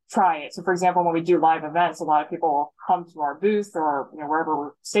try it. So for example, when we do live events, a lot of people will come to our booth or wherever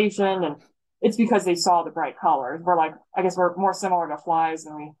we're stationed, and it's because they saw the bright colors. We're like, I guess we're more similar to flies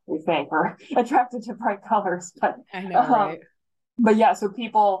than we think. We're attracted to bright colors. I know, right? But yeah, so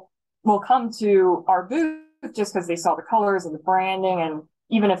people will come to our booth just because they saw the colors and the branding, and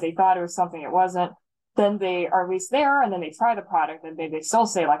even if they thought it was something it wasn't, then they are at least there and then they try the product and they still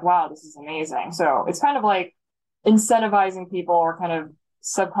say like, wow, this is amazing. So it's kind of like incentivizing people or kind of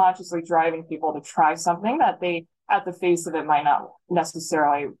subconsciously driving people to try something that they at the face of it might not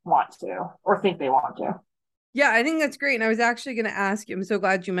necessarily want to or think they want to. Yeah, I think that's great. And I was actually going to ask you, I'm so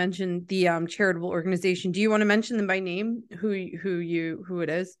glad you mentioned the charitable organization. Do you want to mention them by name, who it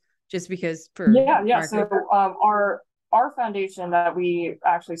is? Just because for Yeah. So marketing. our foundation that we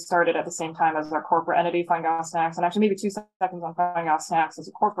actually started at the same time as our corporate entity, Fun Gal Snacks, and actually maybe 2 seconds on Fun Gal Snacks as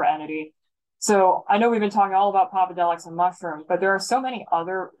a corporate entity. So I know we've been talking all about papadelics and mushrooms, but there are so many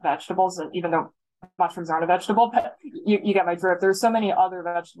other vegetables, and even though mushrooms aren't a vegetable, but you get my drift. There's so many other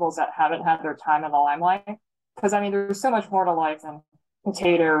vegetables that haven't had their time in the limelight. Because I mean, there's so much more to life than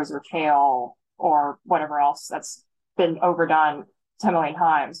potatoes or kale or whatever else that's been overdone 10 million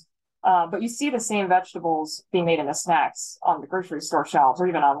times. But you see the same vegetables being made into snacks on the grocery store shelves or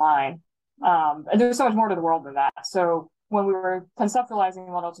even online. And there's so much more to the world than that. So when we were conceptualizing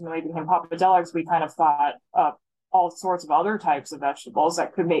what ultimately became papadelics, we kind of thought of all sorts of other types of vegetables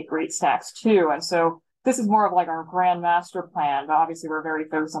that could make great snacks too. And so this is more of like our grand master plan, but obviously we're very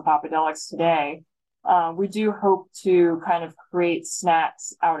focused on papadelics today. We do hope to kind of create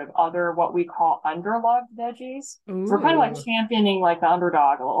snacks out of other what we call underloved veggies. So we're kind of like Ooh. championing like the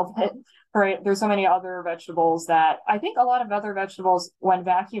underdog a little bit, right? There's so many other vegetables that I think a lot of other vegetables, when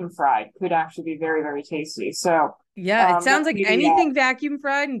vacuum fried, could actually be very, very tasty. So Yeah, it sounds that's like maybe anything vacuum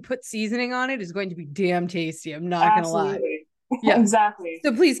fried and put seasoning on it is going to be damn tasty. I'm not gonna lie. absolutely Yeah. exactly.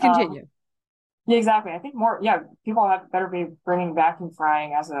 So please Um, continue. yeah, exactly. I think more, yeah, people have better be bringing vacuum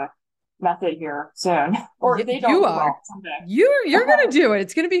frying as a method here soon, or if they don't, You we are. will someday. You're gonna do it.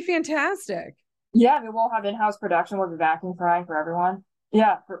 It's gonna be fantastic. Yeah, I mean, we'll have in-house production with the vacuum frying for everyone.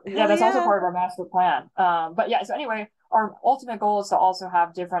 Yeah, Hell that's also yeah. part of our master plan. But yeah, so anyway, our ultimate goal is to also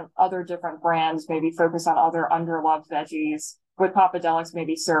have different brands, maybe focus on other underloved veggies, with Papadelics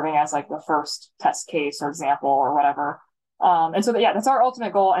maybe serving as like the first test case or example or whatever. And so yeah, that's our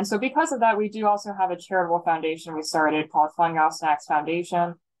ultimate goal. And so because of that, we do also have a charitable foundation we started called Fun Gal Snacks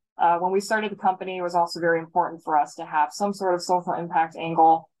Foundation. When we started the company, it was also very important for us to have some sort of social impact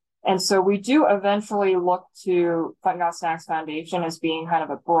angle. And so we do eventually look to Fun Gal Snacks Foundation as being kind of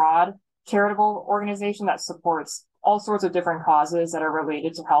a broad charitable organization that supports all sorts of different causes that are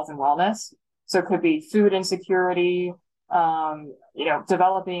related to health and wellness. So it could be food insecurity,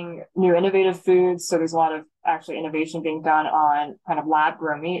 developing new innovative foods. So there's a lot of actually innovation being done on kind of lab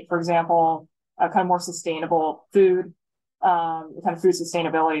grown meat, for example, kind of more sustainable food, kind of food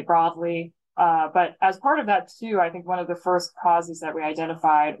sustainability broadly. But as part of that too, I think one of the first causes that we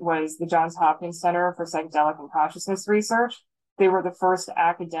identified was the Johns Hopkins Center for Psychedelic and Consciousness Research. They were the first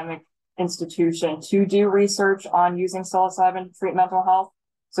academic institution to do research on using psilocybin to treat mental health.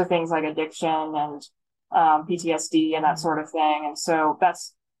 So things like addiction and PTSD and that sort of thing. And so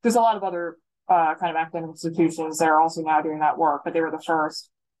there's a lot of other kind of academic institutions that are also now doing that work, but they were the first.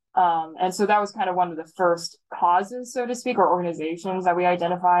 And so that was kind of one of the first causes, so to speak, or organizations that we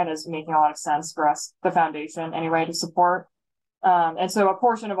identified as making a lot of sense for us, the foundation anyway, to support. And so a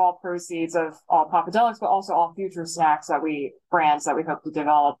portion of all proceeds of all Papadelics, but also all future snacks brands that we hope to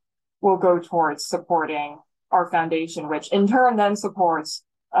develop will go towards supporting our foundation, which in turn then supports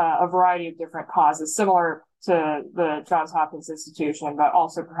a variety of different causes similar to the Johns Hopkins Institution, but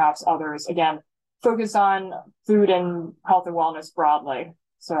also perhaps others, again, focused on food and health and wellness broadly.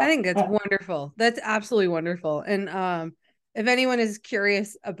 So I think that's wonderful. That's absolutely wonderful. And if anyone is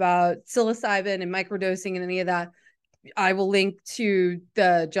curious about psilocybin and microdosing and any of that, I will link to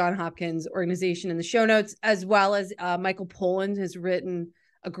the Johns Hopkins organization in the show notes, as well as Michael Pollan has written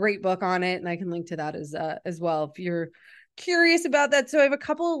a great book on it, and I can link to that as well if you're curious about that. So I have a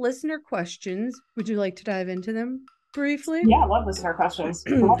couple of listener questions. Would you like to dive into them briefly? Yeah, I love listener questions.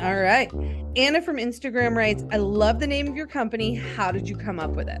 All right. Anna from Instagram writes, I love the name of your company. How did you come up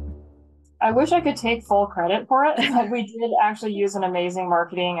with it? I wish I could take full credit for it. We did actually use an amazing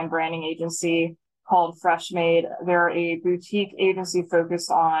marketing and branding agency called Freshmade. They're a boutique agency focused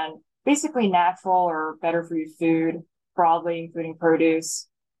on basically natural or better for you food, broadly, including produce,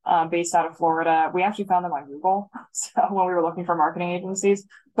 based out of Florida. We actually found them on Google so when we were looking for marketing agencies.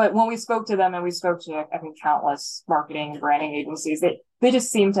 But when we spoke to them, and we spoke to, I think, countless marketing and branding agencies, they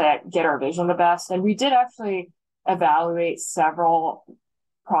just seemed to get our vision the best. And we did actually evaluate several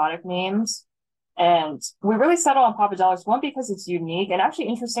product names. And we really settled on Papadelics, one, because it's unique. And actually,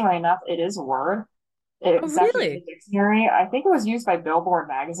 interestingly enough, it is a word. It's actually in the dictionary. I think it was used by Billboard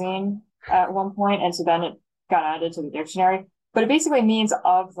magazine at one point, and so then it got added to the dictionary. But it basically means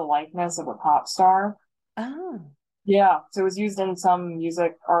of the likeness of a pop star. Oh. Yeah. So it was used in some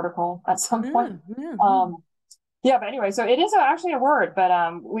music article at some point. Yeah, but anyway, so it is actually a word, but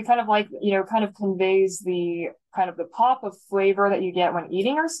we kind of kind of conveys the kind of the pop of flavor that you get when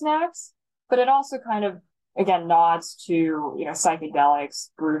eating our snacks, but it also kind of, again, nods to, psychedelics,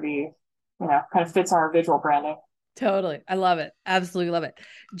 groovy, kind of fits our visual branding. Totally. I love it. Absolutely love it.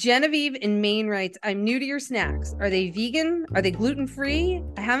 Genevieve in Maine writes, I'm new to your snacks. Are they vegan? Are they gluten-free?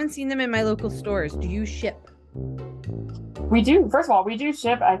 I haven't seen them in my local stores. Do you ship? We do. First of all, we do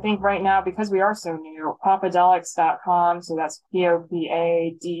ship, I think right now, because we are so new, papadelics.com. So that's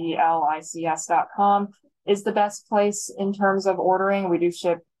POPADELICS.com is the best place in terms of ordering. We do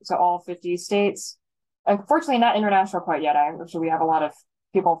ship to all 50 states. Unfortunately, not international quite yet. Actually, we have a lot of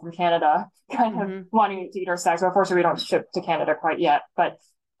people from Canada kind of wanting to eat our snacks. So unfortunately, we don't ship to Canada quite yet. But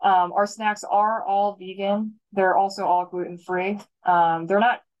our snacks are all vegan. They're also all gluten-free. They're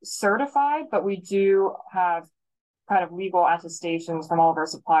not certified, but we do have kind of legal attestations from all of our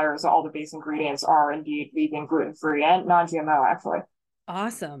suppliers. All the base ingredients are indeed vegan, gluten-free, and non-GMO, actually.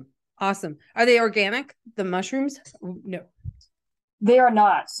 Awesome. Awesome. Are they organic, the mushrooms? No. They are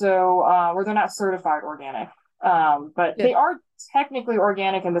not. So, or they're not certified organic. But they are technically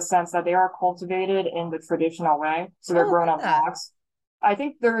organic in the sense that they are cultivated in the traditional way. So they're grown on blocks. I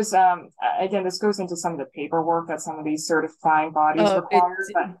think there's, again, this goes into some of the paperwork that some of these certifying bodies require.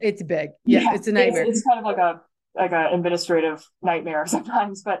 It's big. Yeah, it's a nightmare. It's kind of like an administrative nightmare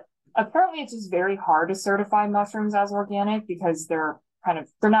sometimes. But apparently it's just very hard to certify mushrooms as organic because they're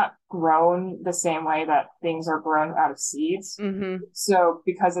not grown the same way that things are grown out of seeds. So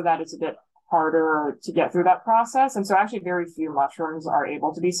because of that, it's a bit harder to get through that process. And so actually very few mushrooms are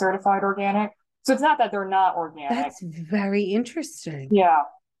able to be certified organic. So it's not that they're not organic. That's very interesting. Yeah.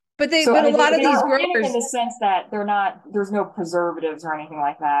 But a lot of these growers, in the sense that there's no preservatives or anything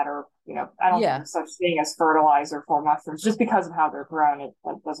like that, or, I don't think there's such thing as fertilizer for mushrooms just because of how they're grown.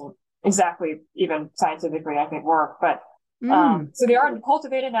 That doesn't exactly even scientifically, I think, work. But so they are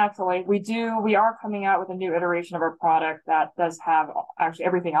cultivated naturally. We are coming out with a new iteration of our product that does have actually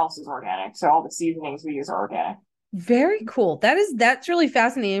everything else is organic. So all the seasonings we use are organic. Very cool. That's really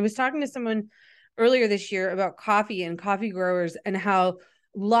fascinating. I was talking to someone earlier this year about coffee and coffee growers and how a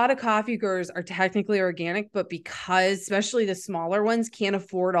lot of coffee growers are technically organic, but because especially the smaller ones can't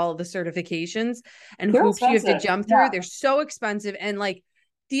afford all of the certifications and hoops you have to jump through, they're so expensive. And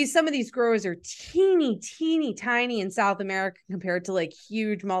some of these growers are teeny tiny in South America compared to like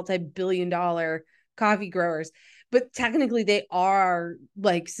huge multi-billion-dollar coffee growers. But technically they are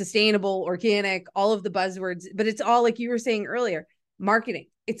like sustainable, organic, all of the buzzwords, but it's all, like you were saying earlier, marketing.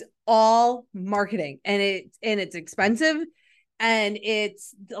 It's all marketing, and it's expensive, and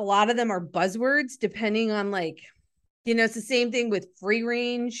it's a lot of them are buzzwords depending on, like, it's the same thing with free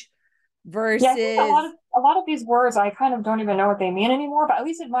range Yeah, I think versus a lot of these words I kind of don't even know what they mean anymore, but at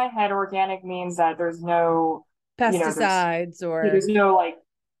least in my head, organic means that there's no, pesticides or there's no like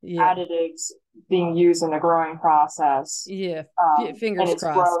yeah. additives being used in the growing process. Yeah, And fingers it's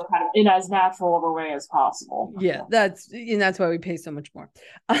grown crossed. kind of in as natural of a way as possible. Yeah, that's why we pay so much more.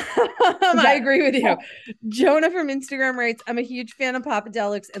 I Exactly. agree with you. Jonah from Instagram writes, "I'm a huge fan of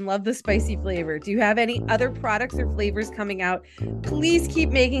Papadelics and love the spicy flavor. Do you have any other products or flavors coming out? Please keep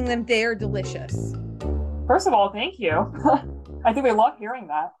making them. They are delicious." First of all, thank you. I think we love hearing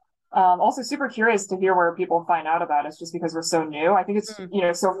that. Also super curious to hear where people find out about us just because we're so new. I think it's,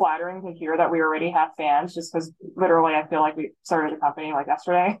 so flattering to hear that we already have fans just because literally I feel like we started a company like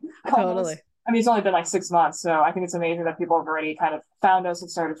yesterday. Totally. I mean, it's only been like 6 months. So I think it's amazing that people have already kind of found us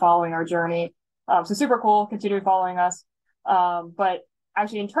and started following our journey. So super cool. Continue following us. But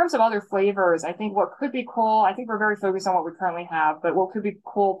actually, in terms of other flavors, I think what could be cool, I think we're very focused on what we currently have, but what could be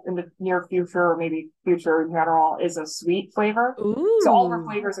cool in the near future, or maybe future in general, is a sweet flavor. So all of our Ooh.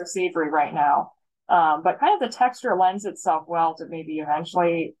 flavors are savory right now. But kind of the texture lends itself well to maybe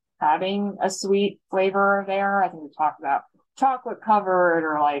eventually having a sweet flavor there. I think we talked about chocolate covered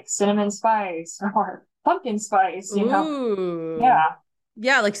or like cinnamon spice or pumpkin spice, Ooh. Yeah.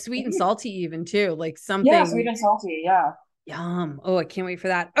 Yeah, like sweet and salty even too. Like Yeah, sweet something. and salty. Yeah. Yum. Oh, I can't wait for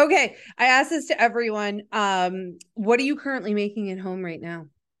that. Okay. I asked this to everyone. What are you currently making at home right now?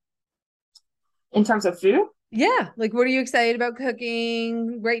 In terms of food, Yeah. Like, what are you excited about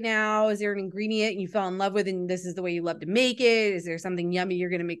cooking right now? Is there an ingredient you fell in love with and this is the way you love to make it? Is there something yummy you're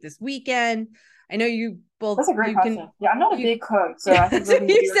going to make this weekend? I know you both, that's a great you can, question. Yeah, I'm not a you, big cook, so I think that's what living in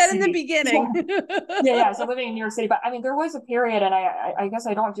New you York said in the City. Yeah. beginning. Yeah. So living in New York City, but I mean, there was a period, and I guess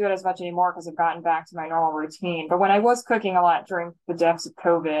I don't do it as much anymore because I've gotten back to my normal routine. But when I was cooking a lot during the depths of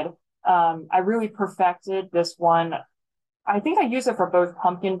COVID, I really perfected this one. I think I use it for both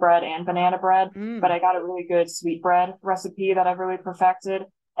pumpkin bread and banana bread, but Mm. I got a really good sweet bread recipe that I've really perfected.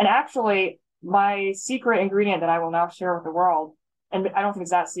 And actually, my secret ingredient that I will now share with the world, and I don't think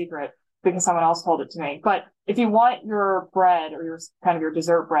it's that secret because someone else told it to me, but if you want your bread or your kind of your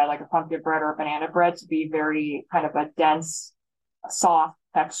dessert bread, like a pumpkin bread or a banana bread, to be very kind of a dense, soft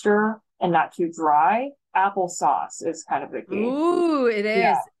texture and not too dry, applesauce is kind of the key. Ooh, it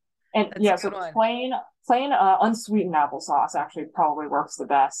Yeah. is. And That's a yeah, good so one. plain unsweetened applesauce actually probably works the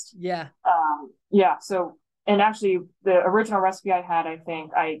best. Yeah. Yeah, so and actually the original recipe I had, I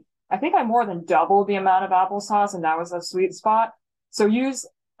think I more than doubled the amount of applesauce, and that was a sweet spot. So use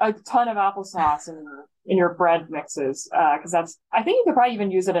a ton of applesauce in your bread mixes, because that's I think you could probably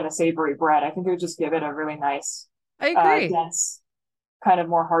even use it in a savory bread. I think it would just give it a really nice, I agree. dense, kind of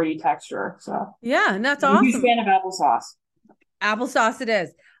more hearty texture. So Yeah, and that's I'm a huge awesome. fan of applesauce. Applesauce it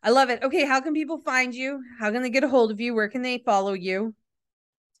is. I love it. Okay, how can people find you? How can they get a hold of you? Where can they follow you?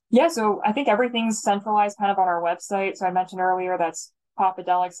 Yeah, so I think everything's centralized kind of on our website. So I mentioned earlier that's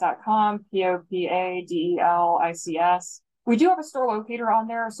papadelics.com, Popadelics. We do have a store locator on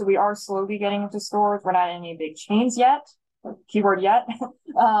there, so we are slowly getting into stores. We're not in any big chains yet, keyword yet.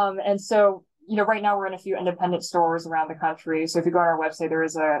 And so, right now we're in a few independent stores around the country. So if you go on our website, there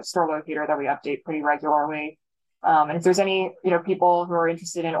is a store locator that we update pretty regularly. And if there's any, people who are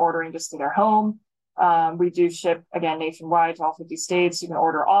interested in ordering just to their home, we do ship again nationwide to all 50 states. You can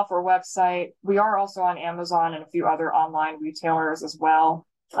order off our website. We are also on Amazon and a few other online retailers as well.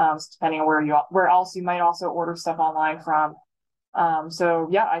 Depending on where else you might also order stuff online from. So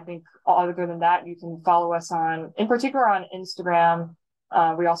yeah, I think other than that, you can follow us in particular on Instagram.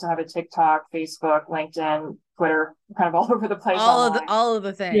 We also have a TikTok, Facebook, LinkedIn, Twitter, kind of all over the place online. All of the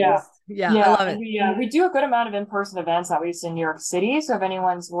Yeah. things. Yeah, I Yeah, love and it. we do a good amount of in-person events, at least in New York City. So if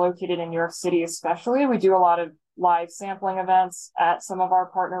anyone's located in New York City, especially, we do a lot of live sampling events at some of our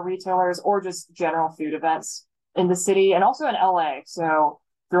partner retailers or just general food events in the city and also in LA. So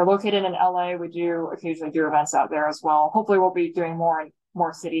if you're located in LA, we do occasionally do events out there as well. Hopefully we'll be doing more in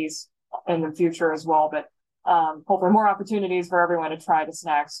more cities in the future as well, but hopefully more opportunities for everyone to try the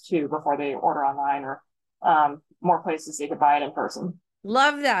snacks too before they order online or more places they could buy it in person.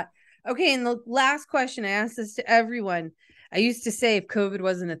 Love that. Okay, and the last question, I asked this to everyone. I used to say if COVID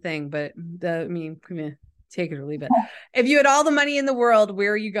wasn't a thing, but take it or leave it. If you had all the money in the world,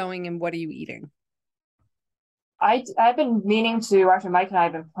 where are you going and what are you eating? I've been meaning to, actually, Mike and I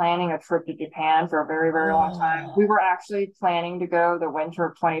have been planning a trip to Japan for a very, very long time. We were actually planning to go the winter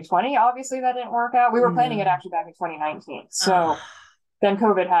of 2020. Obviously, that didn't work out. We were planning it actually back in 2019. So then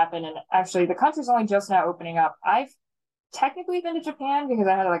COVID happened, and actually the country's only just now opening up. I've technically been to Japan because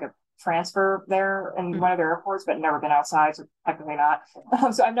I had like a transfer there in one of the airports, but never been outside, so technically not.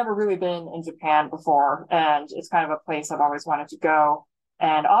 So I've never really been in Japan before, and it's kind of a place I've always wanted to go.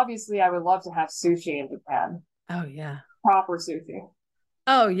 And obviously, I would love to have sushi in Japan. Oh, yeah. Proper sushi.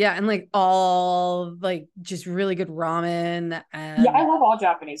 Oh, yeah. And like all like just really good ramen. And yeah, I love all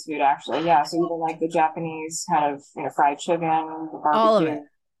Japanese food, actually. Yeah. So even like the Japanese kind of, fried chicken, barbecue. All of it.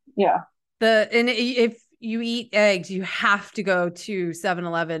 Yeah. And if you eat eggs, you have to go to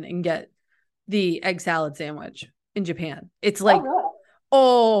 7-Eleven and get the egg salad sandwich in Japan. It's like, I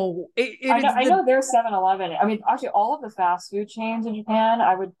know there's 7-Eleven. I mean, actually, all of the fast food chains in Japan,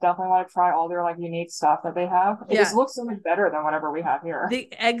 I would definitely want to try all their like unique stuff that they have. It just looks so much better than whatever we have here. The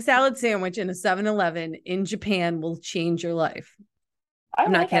egg salad sandwich in a 7-Eleven in Japan will change your life.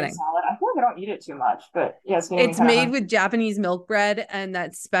 I'm not kidding. Egg salad. I feel like I don't eat it too much, but yes, it's made with Japanese milk bread, and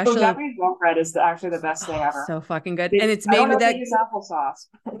that special Japanese milk bread is actually the best thing ever. So fucking good, and it's made with that. They use applesauce.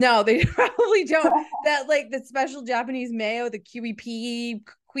 No, they probably don't. That like the special Japanese mayo, the QEP,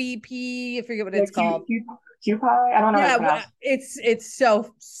 I forget what it's called. Kewpie? I don't know. Yeah, it's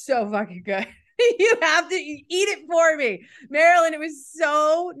so fucking good. You have to eat it for me. Marilyn, it was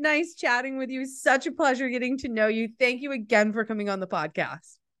so nice chatting with you. Such a pleasure getting to know you. Thank you again for coming on the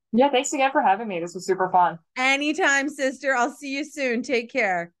podcast. Yeah, thanks again for having me. This was super fun. Anytime, sister. I'll see you soon. Take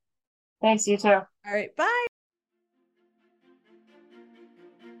care. Thanks, you too. All right, bye.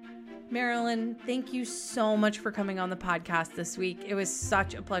 Marilyn, thank you so much for coming on the podcast this week. It was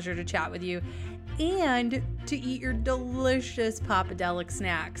such a pleasure to chat with you and to eat your delicious Papadelic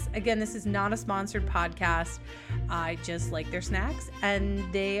snacks. Again, this is not a sponsored podcast. I just like their snacks and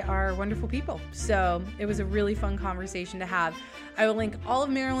they are wonderful people. So it was a really fun conversation to have. I will link all of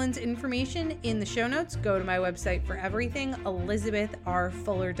Marilyn's information in the show notes. Go to my website for everything,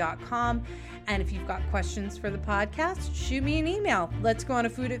 ElizabethRFuller.com. And if you've got questions for the podcast, shoot me an email. Let's go on a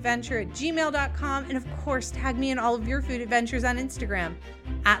food adventure at gmail.com. And of course, tag me in all of your food adventures on Instagram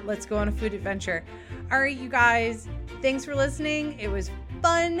at Let's Go on a Food Adventure. All right, you guys, thanks for listening. It was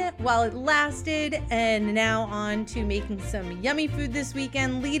fun while it lasted. And now on to making some yummy food this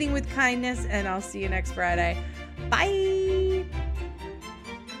weekend, leading with kindness. And I'll see you next Friday. Bye.